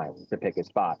more time to pick his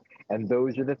spot. And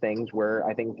those are the things where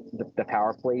I think the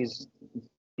power plays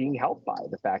being helped by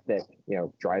the fact that,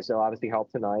 Drysdale obviously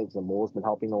helped tonight. Zamula's been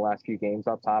helping the last few games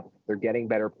up top. They're getting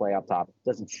better play up top.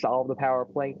 Doesn't solve the power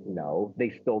play? No. They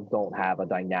still don't have a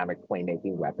dynamic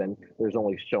playmaking weapon. There's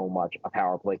only so much a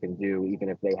power play can do, even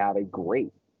if they have a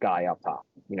great guy up top,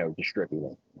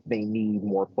 distributing. They need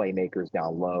more playmakers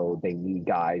down low. They need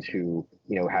guys who,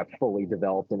 have fully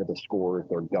developed into the scorers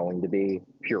they're going to be,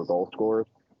 pure goal scorers.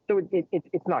 So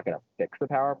it's not going to fix the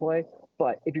power play.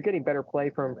 But if you're getting better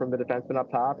play from the defenseman up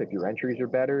top, if your entries are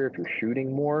better, if you're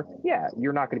shooting more, yeah,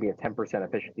 you're not going to be a 10%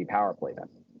 efficiency power play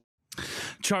then.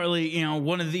 Charlie,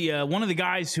 one of the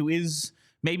guys who is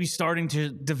maybe starting to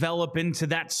develop into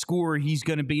that scorer he's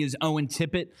going to be is Owen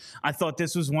Tippett. I thought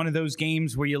this was one of those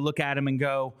games where you look at him and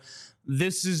go,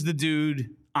 this is the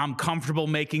dude I'm comfortable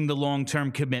making the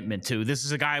long-term commitment to. This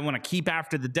is a guy I want to keep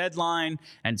after the deadline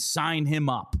and sign him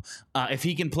up. If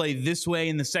he can play this way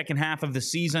in the second half of the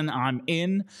season, I'm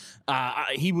in.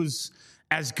 He was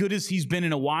as good as he's been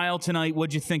in a while tonight.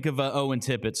 What'd you think of Owen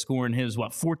Tippett scoring his,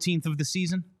 14th of the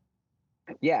season?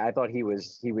 Yeah, I thought he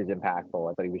was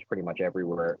impactful. I thought he was pretty much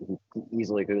everywhere. He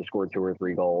easily could have scored 2 or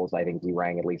 3 goals. I think he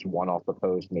rang at least 1 off the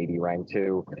post, maybe rang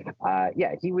 2.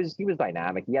 Yeah, he was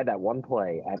dynamic. He had that one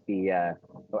play at the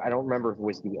I don't remember if it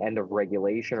was the end of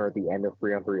regulation or at the end of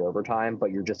 3-on-3 overtime,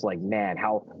 but you're just like, man,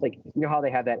 how, like, how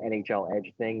they have that NHL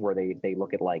edge thing where they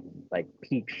look at like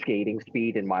peak skating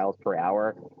speed in miles per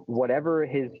hour. Whatever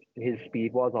his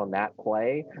speed was on that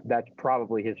play, that's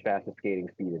probably his fastest skating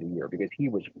speed of the year because he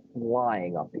was flying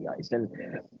up the ice. And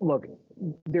look,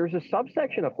 there's a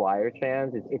subsection of Flyers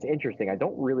fans. It's interesting. I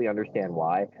don't really understand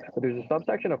why, but there's a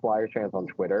subsection of Flyers fans on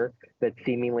Twitter that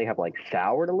seemingly have like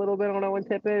soured a little bit on Owen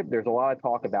Tippett. There's a lot of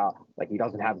talk about like he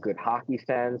doesn't have good hockey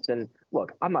sense. And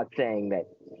look, I'm not saying that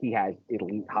he has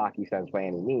elite hockey sense by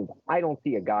any means. I don't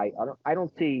see a guy. I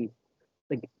don't see.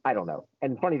 Like, I don't know.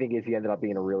 And the funny thing is he ended up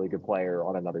being a really good player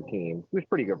on another team. He was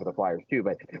pretty good for the Flyers too.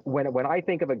 But when I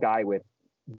think of a guy with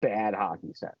bad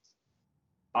hockey sense,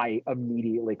 I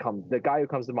immediately the guy who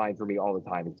comes to mind for me all the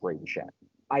time is Brayden Schenn.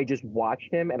 I just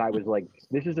watched him and I was like,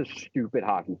 this is a stupid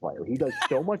hockey player. He does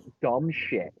so much dumb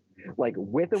shit, like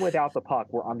with and without the puck,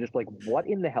 where I'm just like, what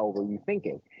in the hell were you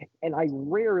thinking? And I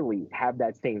rarely have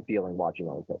that same feeling watching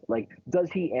Owen Tippett. Like, does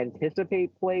he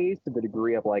anticipate plays to the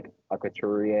degree of like a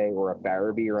Couturier or a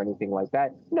Farabee or anything like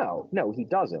that? No, he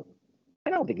doesn't.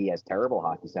 I don't think he has terrible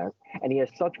hockey sense, and he has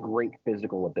such great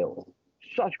physical ability.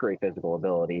 such great physical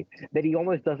ability that he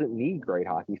almost doesn't need great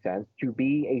hockey sense to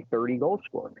be a 30-goal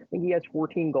scorer. I think he has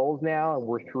 14 goals now, and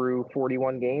we're through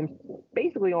 41 games,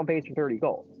 basically on pace for 30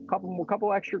 goals.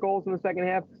 Couple extra goals in the second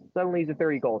half, suddenly he's a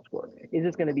 30-goal scorer. Is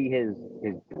this going to be his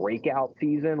breakout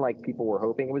season like people were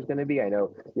hoping it was going to be? I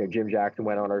know, Jim Jackson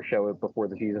went on our show before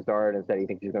the season started and said he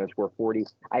thinks he's going to score 40.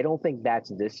 I don't think that's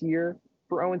this year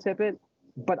for Owen Tippett.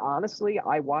 But honestly,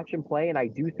 I watch him play, and I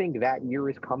do think that year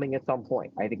is coming at some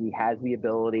point. I think he has the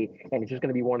ability, and it's just going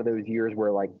to be one of those years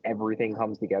where, like, everything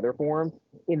comes together for him.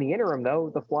 In the interim,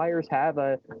 though, the Flyers have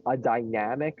a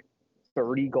dynamic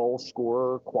 30-goal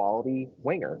scorer quality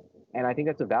winger, and I think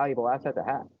that's a valuable asset to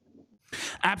have.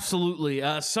 Absolutely.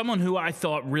 Someone who I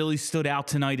thought really stood out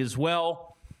tonight as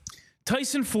well,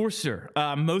 Tyson Forster.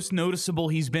 Most noticeable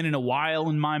he's been in a while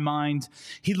in my mind.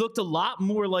 He looked a lot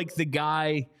more like the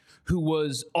guy who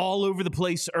was all over the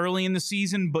place early in the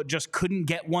season, but just couldn't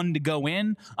get one to go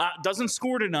in. Doesn't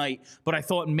score tonight, but I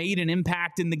thought made an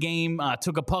impact in the game,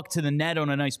 took a puck to the net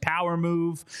on a nice power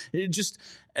move.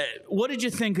 What did you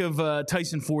think of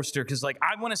Tyson Forster? Because,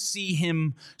 I want to see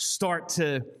him start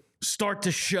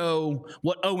to show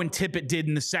what Owen Tippett did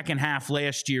in the second half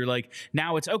last year.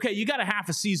 Now it's, okay, you got a half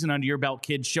a season under your belt,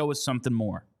 kid. Show us something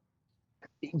more.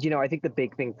 I think the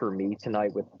big thing for me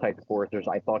tonight with Tyson Forster is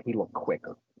I thought he looked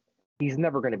quicker. He's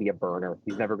never going to be a burner.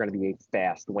 He's never going to be a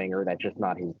fast winger. That's just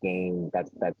not his game.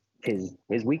 That's his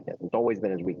weakness. It's always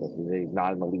been his weakness. He's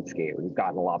not an elite skater. He's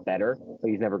gotten a lot better, but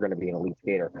he's never going to be an elite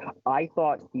skater. I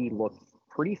thought he looked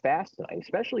pretty fast tonight,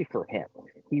 especially for him.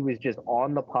 He was just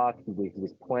on the puck. He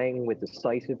was playing with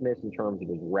decisiveness in terms of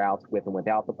his routes with and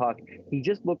without the puck. He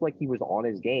just looked like he was on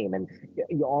his game, and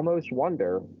you almost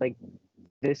wonder,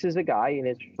 this is a guy in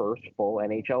his first full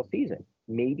NHL season.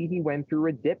 Maybe he went through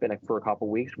a dip for a couple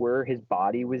of weeks where his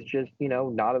body was just,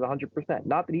 not at 100%.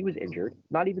 Not that he was injured,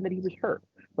 not even that he was hurt,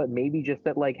 but maybe just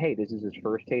that, hey, this is his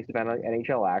first taste of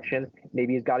NHL action.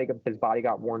 Maybe his body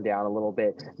got worn down a little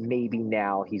bit. Maybe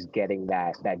now he's getting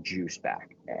that juice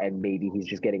back, and maybe he's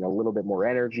just getting a little bit more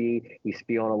energy. He's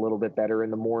feeling a little bit better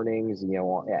in the mornings,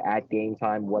 at game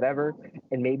time, whatever.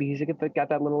 And maybe he's got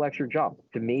that little extra jump.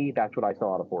 To me, that's what I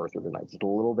saw out of Forrester tonight, just a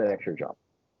little bit extra jump.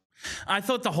 I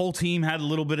thought the whole team had a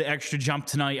little bit of extra jump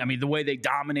tonight. I mean, the way they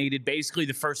dominated basically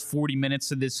the first 40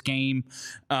 minutes of this game,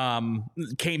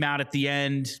 came out at the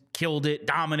end, killed it,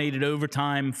 dominated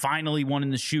overtime, finally won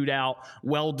in the shootout,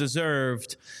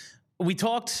 well-deserved. We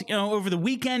talked, over the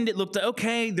weekend, it looked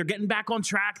okay, they're getting back on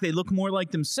track, they look more like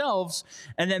themselves,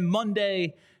 and then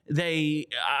Monday, they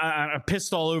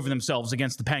pissed all over themselves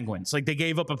against the Penguins. They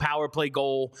gave up a power play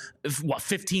goal,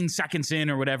 15 seconds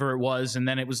in or whatever it was, and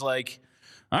then it was like,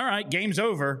 all right, game's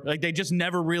over. They just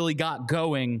never really got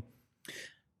going.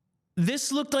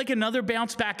 This looked like another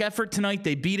bounce back effort tonight.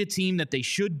 They beat a team that they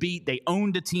should beat. They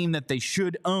owned a team that they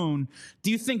should own.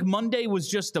 Do you think Monday was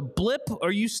just a blip, or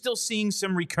are you still seeing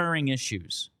some recurring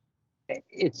issues?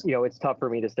 It's tough for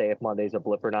me to say if Monday's a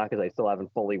blip or not because I still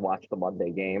haven't fully watched the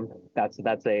Monday game. That's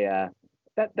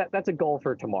a goal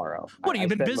for tomorrow. What, have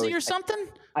you been busy or something?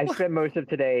 I spent most of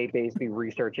today basically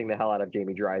researching the hell out of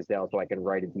Jamie Drysdale so I can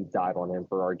write a deep dive on him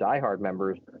for our diehard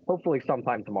members. Hopefully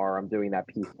sometime tomorrow. I'm doing that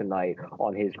piece tonight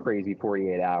on his crazy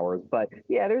 48 hours. But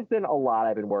yeah, there's been a lot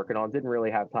I've been working on. Didn't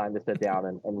really have time to sit down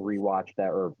and rewatch that,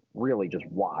 or really just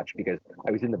watch, because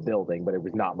I was in the building, but it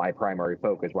was not my primary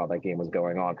focus while that game was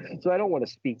going on. So I don't want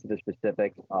to speak to the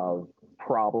specifics of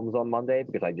problems on Monday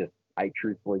because I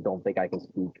truthfully don't think I can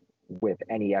speak with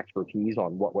any expertise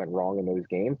on what went wrong in those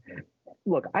games.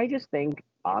 Look, I just think,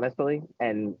 honestly,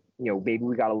 and, maybe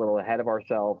we got a little ahead of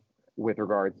ourselves with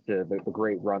regards to the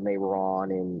great run they were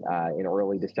on in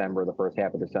early December, the first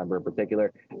half of December in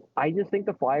particular. I just think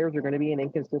the Flyers are going to be an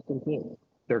inconsistent team.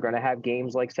 They're going to have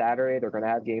games like Saturday. They're going to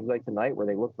have games like tonight where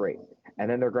they look great. And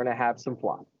then they're going to have some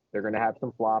flops. They're going to have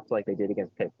some flops like they did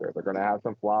against Pittsburgh. They're going to have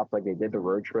some flops like they did the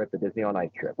road trip, the Disney on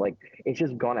Ice trip. It's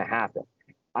just going to happen.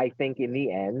 I think in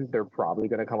the end, they're probably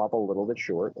going to come up a little bit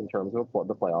short in terms of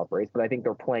the playoff race, but I think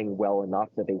they're playing well enough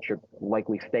that they should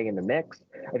likely stay in the mix.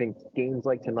 I think games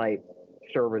like tonight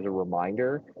serve as a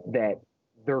reminder that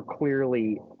they're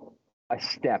clearly a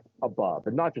step above,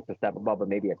 and not just a step above, but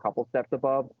maybe a couple steps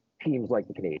above teams like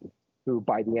the Canadiens, who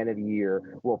by the end of the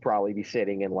year will probably be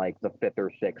sitting in the fifth or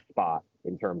sixth spot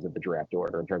in terms of the draft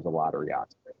order, in terms of lottery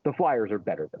odds. The Flyers are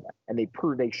better than that. And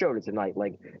they showed it tonight.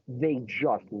 They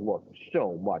just look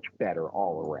so much better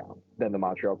all around than the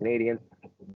Montreal Canadiens.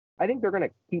 I think they're going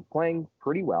to keep playing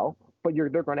pretty well, but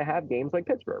they're going to have games like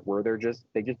Pittsburgh where they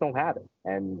just don't have it.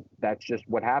 And that's just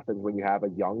what happens when you have a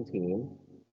young team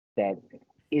that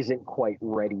isn't quite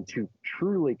ready to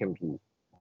truly compete,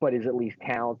 but is at least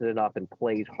talented enough and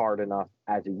plays hard enough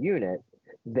as a unit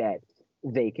that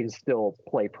they can still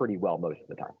play pretty well most of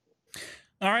the time.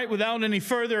 All right, without any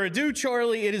further ado,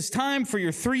 Charlie, it is time for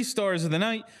your 3 stars of the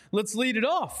night. Let's lead it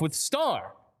off with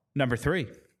star number 3.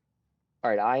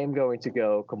 All right, I am going to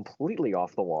go completely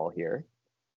off the wall here,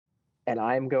 and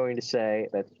I'm going to say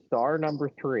that star number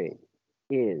 3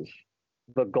 is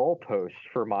the goalpost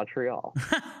for Montreal.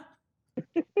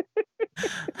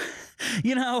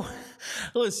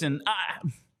 Listen,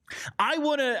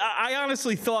 I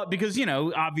honestly thought, because,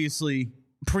 obviously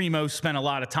Primo spent a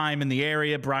lot of time in the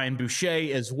area, Brian Boucher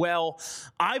as well.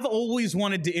 I've always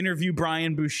wanted to interview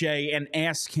Brian Boucher and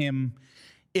ask him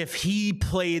if he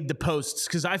played the posts,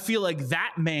 because I feel like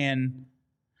that man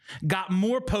got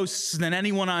more posts than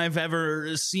anyone I've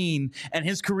ever seen, and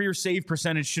his career save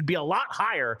percentage should be a lot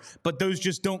higher, but those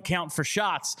just don't count for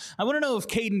shots. I want to know if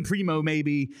Caden Primo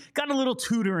maybe got a little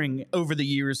tutoring over the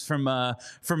years from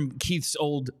Keith's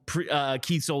old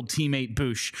teammate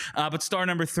Bouch. But star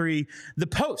number 3, the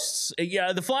posts.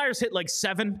 Yeah, the Flyers hit like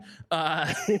 7.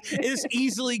 This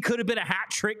easily could have been a hat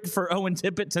trick for Owen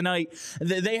Tippett tonight.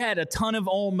 They had a ton of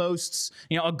almosts,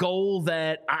 a goal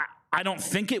that I don't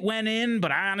think it went in,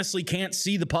 but I honestly can't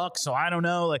see the puck, so I don't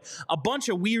know. Like, a bunch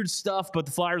of weird stuff, but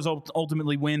the Flyers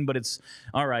ultimately win, but it's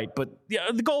all right. But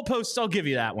yeah, the goalposts, I'll give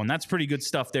you that one. That's pretty good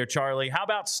stuff there, Charlie. How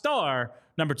about star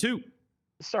number 2?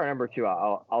 Star number 2,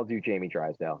 I'll do Jamie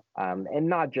Drysdale, and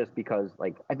not just because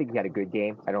I think he had a good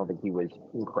game. I don't think he was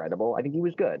incredible. I think he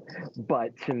was good,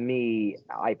 but to me,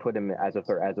 I put him as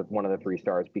one of the 3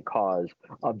 stars because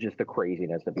of just the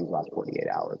craziness of these last 48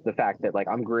 hours. The fact that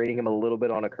I'm grading him a little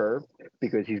bit on a curve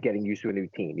because he's getting used to a new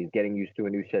team, he's getting used to a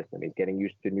new system, he's getting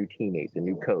used to new teammates, a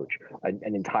new coach, an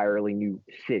entirely new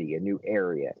city, a new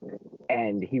area,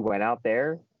 and he went out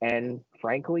there and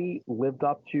frankly lived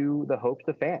up to the hopes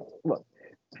of fans. Look.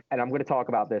 And I'm going to talk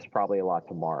about this probably a lot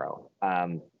tomorrow.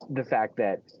 The fact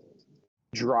that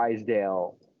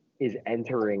Drysdale is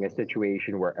entering a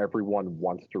situation where everyone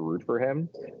wants to root for him,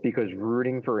 because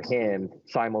rooting for him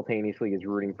simultaneously is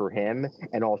rooting for him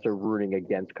and also rooting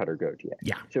against Cutter Gauthier.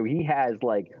 Yeah. So he has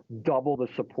double the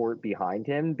support behind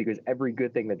him, because every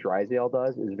good thing that Drysdale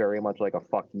does is very much like a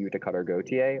fuck you to Cutter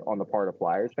Gauthier on the part of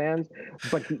Flyers fans.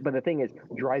 But the thing is,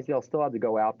 Drysdale still had to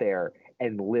go out there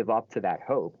and live up to that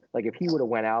hope. If he would have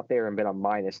went out there and been a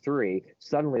 -3,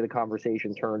 suddenly the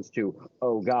conversation turns to,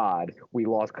 oh God, we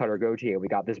lost Cutter Gauthier, we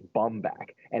got this bum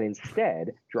back. And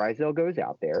instead, Drysdale goes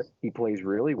out there, he plays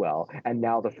really well, and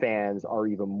now the fans are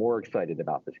even more excited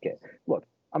about this kid. Look,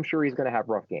 I'm sure he's going to have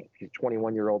rough games. He's a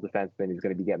 21-year-old defenseman. He's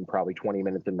going to be getting probably 20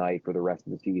 minutes a night for the rest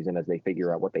of the season as they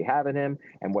figure out what they have in him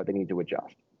and what they need to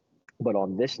adjust. But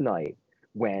on this night,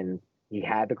 when he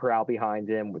had the crowd behind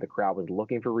him, where the crowd was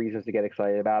looking for reasons to get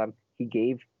excited about him, he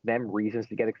gave them reasons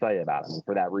to get excited about him. And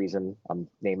for that reason, I'm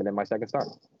naming him my 2nd star.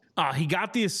 He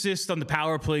got the assist on the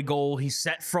power play goal. He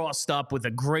set Frost up with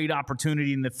a great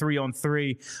opportunity in the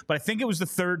 3-on-3. But I think it was the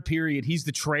 3rd period. He's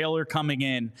the trailer coming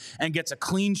in and gets a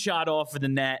clean shot off of the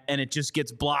net, and it just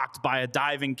gets blocked by a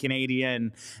diving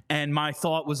Canadian. And my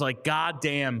thought was God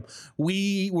damn,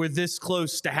 we were this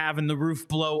close to having the roof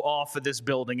blow off of this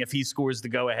building if he scores the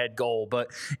go-ahead goal.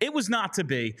 But it was not to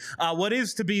be. What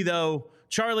is to be, though,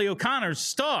 Charlie O'Connor's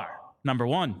star number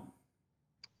 1.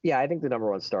 Yeah, I think the number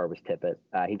 1 star was Tippett.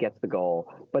 He gets the goal,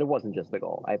 but it wasn't just the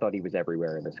goal. I thought he was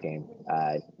everywhere in this game.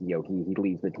 He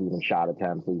leads the team in shot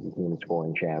attempts, leads the team in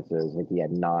scoring chances. I think he had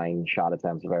 9 shot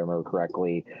attempts, if I remember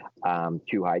correctly,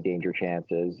 2 high danger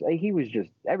chances. He was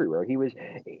just everywhere. It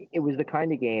was the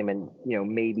kind of game, and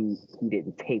maybe he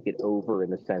didn't take it over in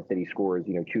the sense that he scores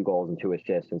 2 goals and 2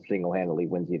 assists and single-handedly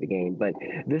wins you the game. But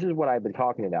this is what I've been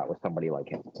talking about with somebody like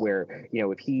him, where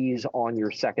if he's on your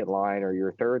 2nd line or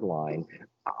your 3rd line,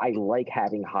 I like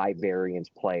having high variance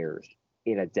players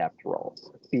in a depth role,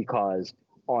 because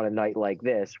on a night like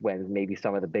this, when maybe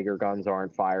some of the bigger guns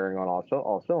aren't firing on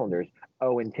all cylinders,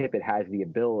 Owen Tippett has the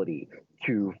ability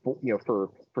to, for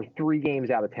 3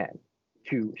 games out of 10,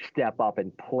 to step up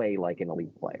and play like an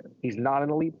elite player. He's not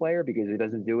an elite player because he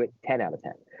doesn't do it 10 out of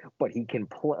 10, but he can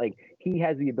play. He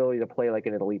has the ability to play like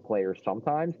an elite player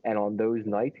sometimes, and on those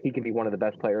nights, he can be one of the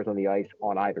best players on the ice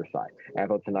on either side. And I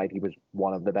thought tonight he was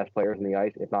one of the best players on the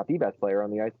ice, if not the best player on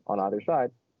the ice on either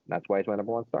side. That's why he's my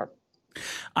number 1 star.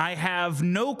 I have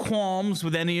no qualms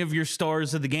with any of your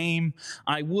stars of the game.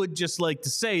 I would just like to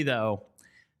say, though,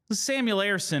 Samuel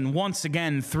Ersson, once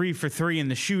again, 3 for 3 in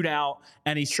the shootout,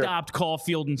 and he stopped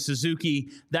Caulfield and Suzuki.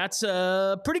 That's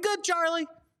pretty good, Charlie.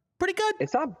 Pretty good.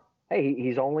 It's not. Hey,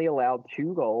 he's only allowed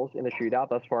 2 goals in the shootout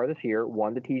thus far this year.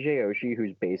 1 to TJ Oshie,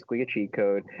 who's basically a cheat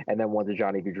code, and then 1 to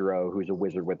Johnny Gaudreau, who's a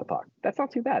wizard with the puck. That's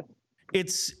not too bad.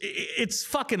 It's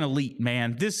fucking elite,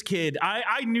 man. This kid,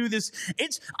 I knew this.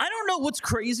 I don't know what's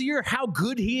crazier, how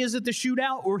good he is at the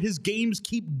shootout or his games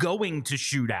keep going to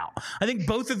shootout. I think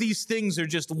both of these things are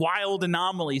just wild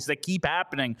anomalies that keep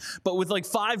happening. But with like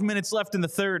 5 minutes left in the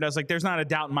third, I was like, there's not a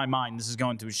doubt in my mind this is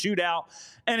going to a shootout.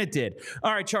 And it did.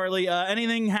 All right, Charlie,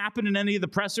 anything happen in any of the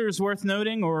pressers worth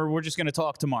noting, or we're just going to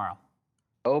talk tomorrow?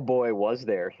 Oh boy, was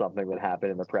there something that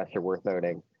happened in the presser worth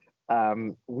noting.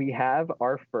 We have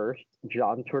our first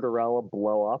John Tortorella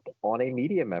blow up on a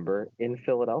media member in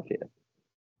Philadelphia.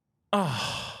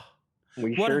 Oh,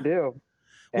 we sure do.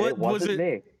 And it wasn't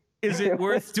me. Is it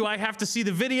worth? Do I have to see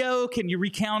the video? Can you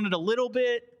recount it a little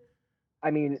bit? I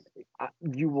mean,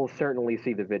 you will certainly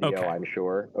see the video, okay, I'm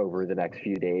sure, over the next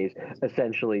few days.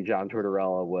 Essentially, John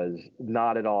Tortorella was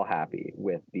not at all happy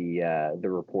with the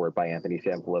report by Anthony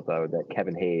Sanfilippo that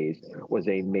Kevin Hayes was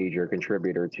a major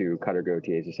contributor to Cutter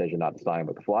Gautier's decision not to sign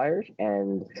with the Flyers.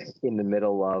 And in the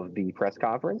middle of the press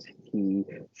conference, he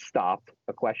stopped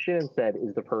a question and said,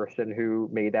 "Is the person who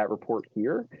made that report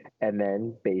here?" And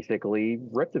then basically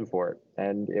ripped him for it.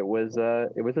 And it was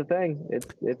a thing.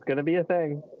 It's going to be a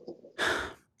thing.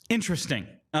 Interesting.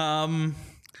 Man,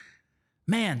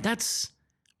 that's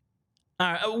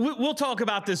we'll talk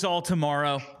about this all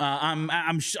tomorrow.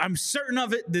 I'm certain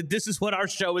of it that this is what our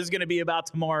show is going to be about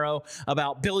tomorrow,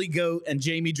 about Billy Goat and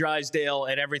Jamie Drysdale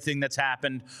and everything that's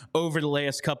happened over the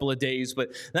last couple of days.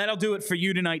 But that'll do it for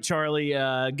you tonight, Charlie.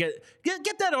 Get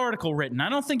that article written. I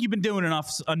don't think you've been doing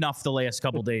enough the last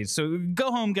couple of days. So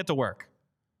go home, get to work.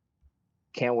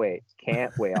 Can't wait.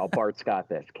 Bart's got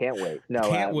this. Can't wait. No,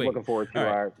 Can't wait. Looking forward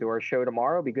to our show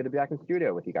tomorrow. It'll be good to be back in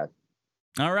studio with you guys.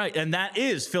 All right. And that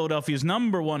is Philadelphia's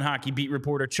 #1 hockey beat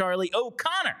reporter, Charlie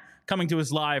O'Connor, coming to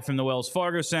us live from the Wells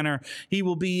Fargo Center. He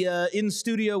will be in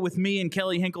studio with me and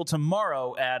Kelly Hinkle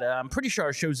tomorrow at, I'm pretty sure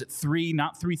our show's at 3,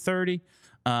 not 3:30.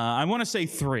 I want to say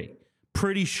 3.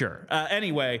 Pretty sure.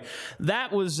 Anyway,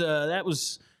 that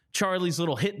was Charlie's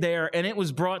little hit there, and it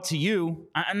was brought to you,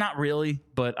 not really,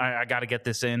 but I got to get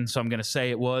this in, so I'm going to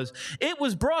say it was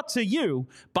brought to you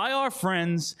by our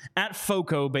friends at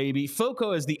FOCO, baby.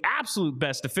 FOCO is the absolute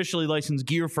best officially licensed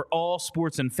gear for all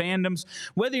sports and fandoms.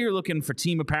 Whether you're looking for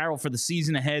team apparel for the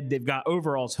season ahead, they've got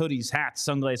overalls, hoodies, hats,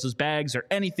 sunglasses, bags, or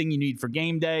anything you need for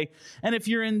game day. And if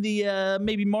you're in the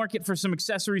maybe market for some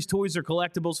accessories, toys, or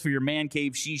collectibles for your man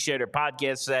cave, she shed, or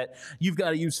podcast set, you've got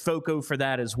to use FOCO for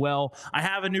that as well. I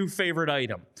have a new favorite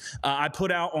item. I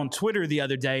put out on Twitter the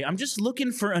other day, I'm just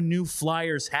looking for a new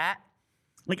Flyers hat.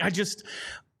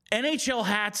 NHL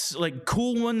hats, like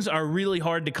cool ones, are really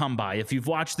hard to come by. If you've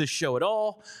watched this show at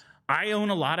all, I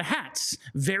own a lot of hats.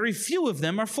 Very few of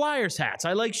them are Flyers hats.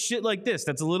 I like shit like this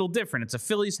that's a little different. It's a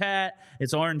Phillies hat.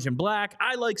 It's orange and black.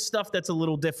 I like stuff that's a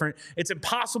little different. It's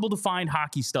impossible to find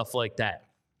hockey stuff like that.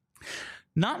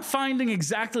 Not finding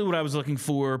exactly what I was looking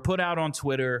for, put out on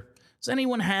Twitter. Does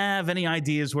anyone have any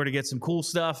ideas where to get some cool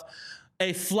stuff?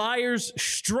 A Flyers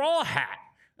straw hat.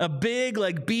 A big,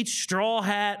 like, beach straw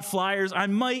hat, Flyers. I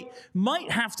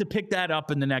might have to pick that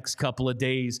up in the next couple of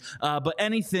days. But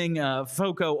anything,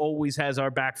 FOCO always has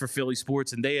our back for Philly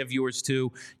sports, and they have yours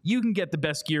too. You can get the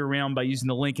best gear around by using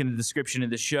the link in the description of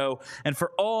the show. And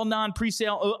for all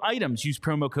non-presale items, use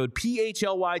promo code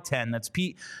PHLY10. That's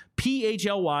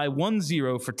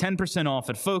PHLY10 for 10% off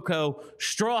at FOCO.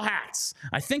 Straw hats.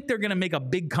 I think they're going to make a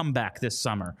big comeback this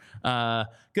summer.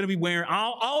 Going to be wearing.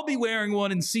 I'll be wearing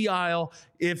one in Sea Isle.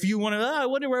 If you want to, I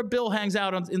wonder where Bill hangs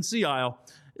out in Sea Isle.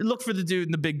 Look for the dude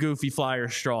in the big goofy Flyer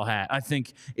straw hat, I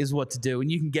think is what to do. And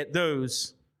you can get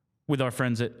those with our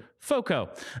friends at FOCO.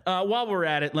 While we're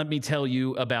at it, let me tell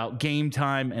you about Game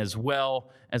Time as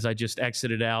well. As I just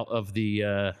exited out of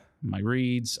the my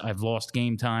reads, I've lost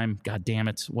Game Time. God damn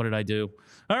it. What did I do?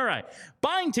 All right.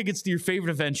 Buying tickets to your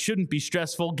favorite event shouldn't be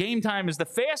stressful. Game Time is the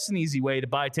fast and easy way to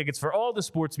buy tickets for all the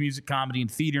sports, music, comedy, and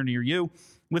theater near you.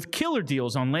 With killer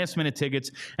deals on last-minute tickets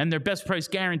and their best price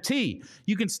guarantee,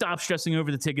 you can stop stressing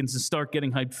over the tickets and start getting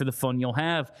hyped for the fun you'll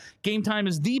have. Game Time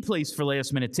is the place for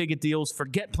last-minute ticket deals.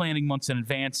 Forget planning months in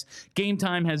advance. Game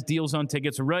Time has deals on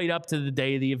tickets right up to the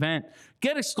day of the event.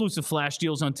 Get exclusive flash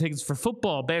deals on tickets for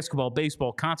football, basketball,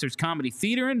 baseball, concerts, comedy,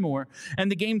 theater, and more. And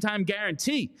the Game Time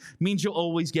guarantee means you'll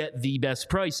always get the best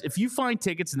price. If you find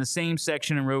tickets in the same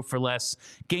section and row for less,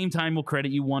 Game Time will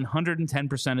credit you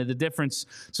 110% of the difference.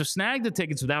 So snag the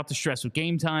tickets without the stress with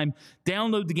Game Time.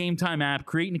 Download the Game Time app,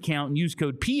 create an account, and use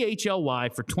code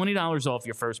PHLY for $20 off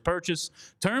your first purchase.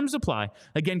 Terms apply.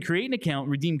 Again, create an account,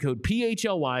 redeem code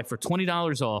PHLY for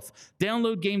 $20 off.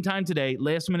 Download Game Time today.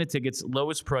 Last-minute tickets,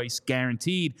 lowest price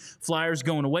guaranteed. Flyers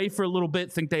going away for a little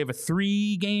bit. Think they have a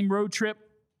 3-game road trip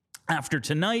after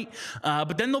tonight,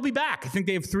 but then they'll be back. I think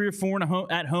they have 3 or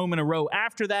 4 at home in a row.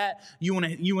 After that, you want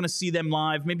to see them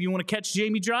live. Maybe you want to catch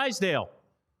Jamie Drysdale.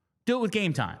 Do it with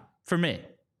Game Time for me,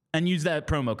 and use that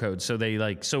promo code so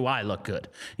I look good.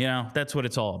 That's what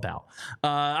it's all about.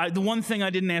 The one thing I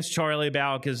didn't ask Charlie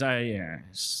about, because I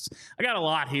got a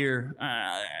lot here.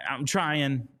 I'm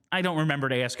trying. I don't remember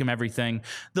to ask him everything.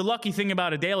 The lucky thing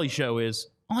about a daily show is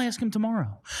I'll ask him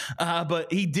tomorrow.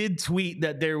 But he did tweet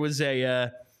that there was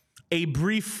a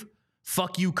brief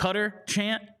 "fuck you, Cutter"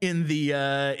 chant in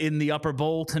the upper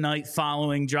bowl tonight,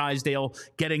 following Drysdale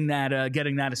getting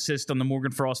that assist on the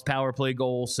Morgan Frost power play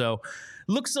goal. So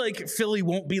looks like Philly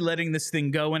won't be letting this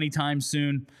thing go anytime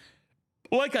soon.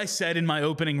 Like I said in my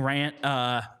opening rant,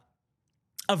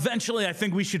 eventually I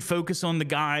think we should focus on the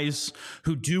guys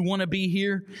who do want to be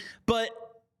here, but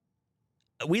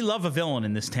we love a villain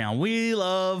in this town. We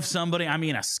love somebody.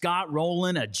 A Scott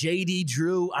Rowland, a J.D.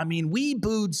 Drew. We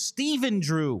booed Steven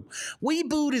Drew. We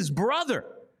booed his brother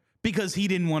because he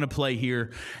didn't want to play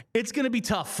here. It's going to be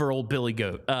tough for old Billy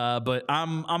Goat. But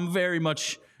I'm very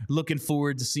much looking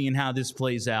forward to seeing how this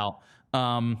plays out.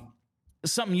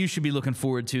 Something you should be looking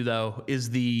forward to, though, is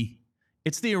the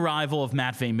arrival of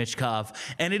Matvei Michkov.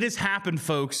 And it has happened,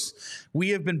 folks.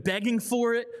 We have been begging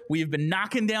for it. We have been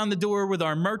knocking down the door with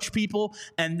our merch people,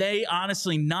 and they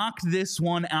honestly knocked this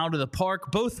one out of the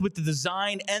park, both with the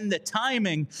design and the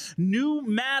timing. New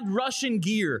Mad Russian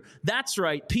gear. That's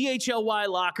right,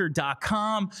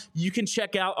 PHLYlocker.com. You can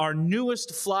check out our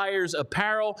newest Flyers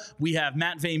apparel. We have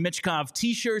Matvei Michkov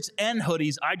t-shirts and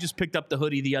hoodies. I just picked up the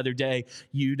hoodie the other day.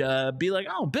 You'd be like,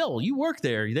 oh, Bill, you work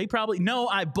there. They probably, no,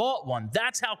 I bought one.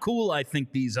 That's how cool I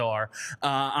think these are.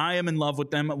 I am in love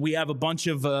with them. We have a bunch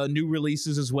of new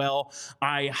releases as well.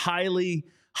 I highly,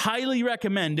 highly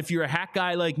recommend, if you're a hat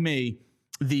guy like me,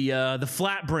 the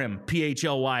flat brim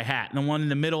PHLY hat, the one in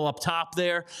the middle up top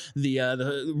there,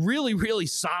 the really, really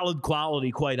solid quality,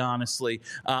 quite honestly.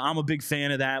 I'm a big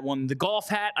fan of that one. The golf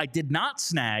hat I did not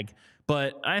snag,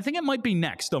 but I think it might be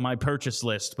next on my purchase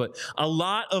list. But a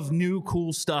lot of new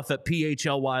cool stuff at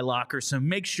PHLY Locker, so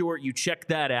make sure you check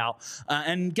that out.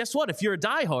 And guess what? If you're a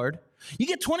diehard, you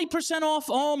get 20% off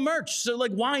all merch. So,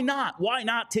 why not? Why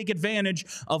not take advantage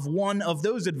of one of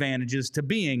those advantages to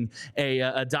being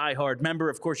a diehard member?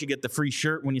 Of course, you get the free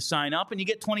shirt when you sign up, and you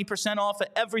get 20% off of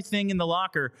everything in the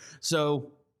locker.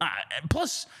 So,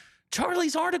 plus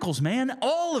Charlie's articles, man,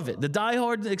 all of it, the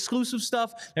diehard exclusive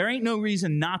stuff. There ain't no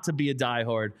reason not to be a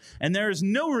diehard, and there is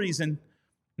no reason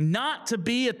not to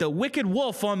be at the Wicked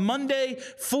Wolf on Monday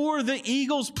for the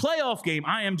Eagles playoff game.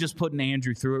 I am just putting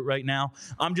Andrew through it right now.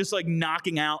 I'm just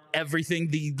knocking out everything.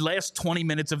 The last 20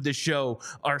 minutes of this show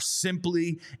are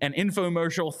simply an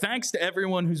infomercial. Thanks to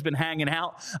everyone who's been hanging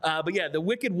out. But yeah, the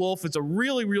Wicked Wolf is a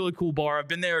really, really cool bar. I've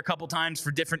been there a couple times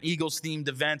for different Eagles-themed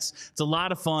events. It's a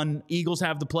lot of fun. Eagles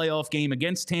have the playoff game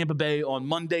against Tampa Bay on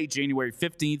Monday, January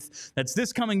 15th. That's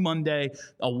this coming Monday.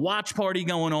 A watch party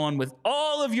going on with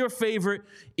all of your favorite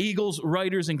Eagles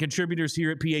writers and contributors here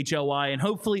at PHLY, and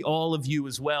hopefully all of you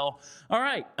as well. All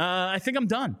right, I think I'm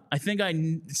done. I think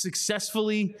I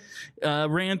successfully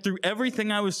ran through everything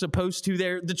I was supposed to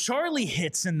there. The Charlie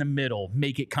hits in the middle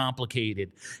make it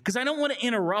complicated, because I don't want to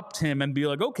interrupt him and be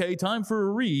like, okay, time for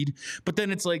a read. But then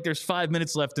it's there's 5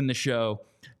 minutes left in the show,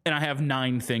 and I have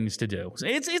 9 things to do.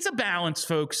 It's a balance,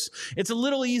 folks. It's a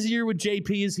little easier with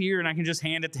JP is here, and I can just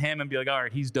hand it to him and be like, all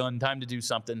right, he's done. Time to do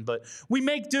something. But we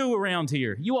make do around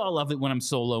here. You all love it when I'm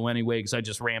solo anyway, because I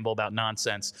just ramble about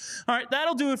nonsense. All right,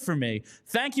 that'll do it for me.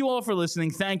 Thank you all for listening.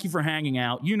 Thank you for hanging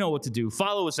out. You know what to do.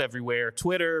 Follow us everywhere.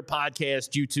 Twitter,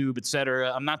 podcast, YouTube,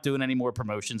 etc. I'm not doing any more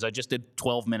promotions. I just did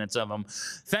 12 minutes of them.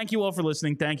 Thank you all for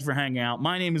listening. Thank you for hanging out.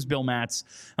 My name is Bill Matz.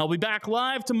 I'll be back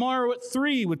live tomorrow at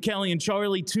 3 with Kelly and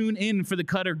Charlie. Tune in for the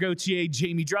Cutter Gauthier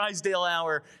Jamie Drysdale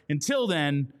hour. Until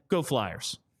then, go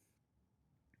Flyers.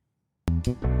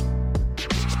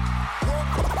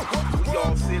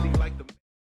 Y'all silly.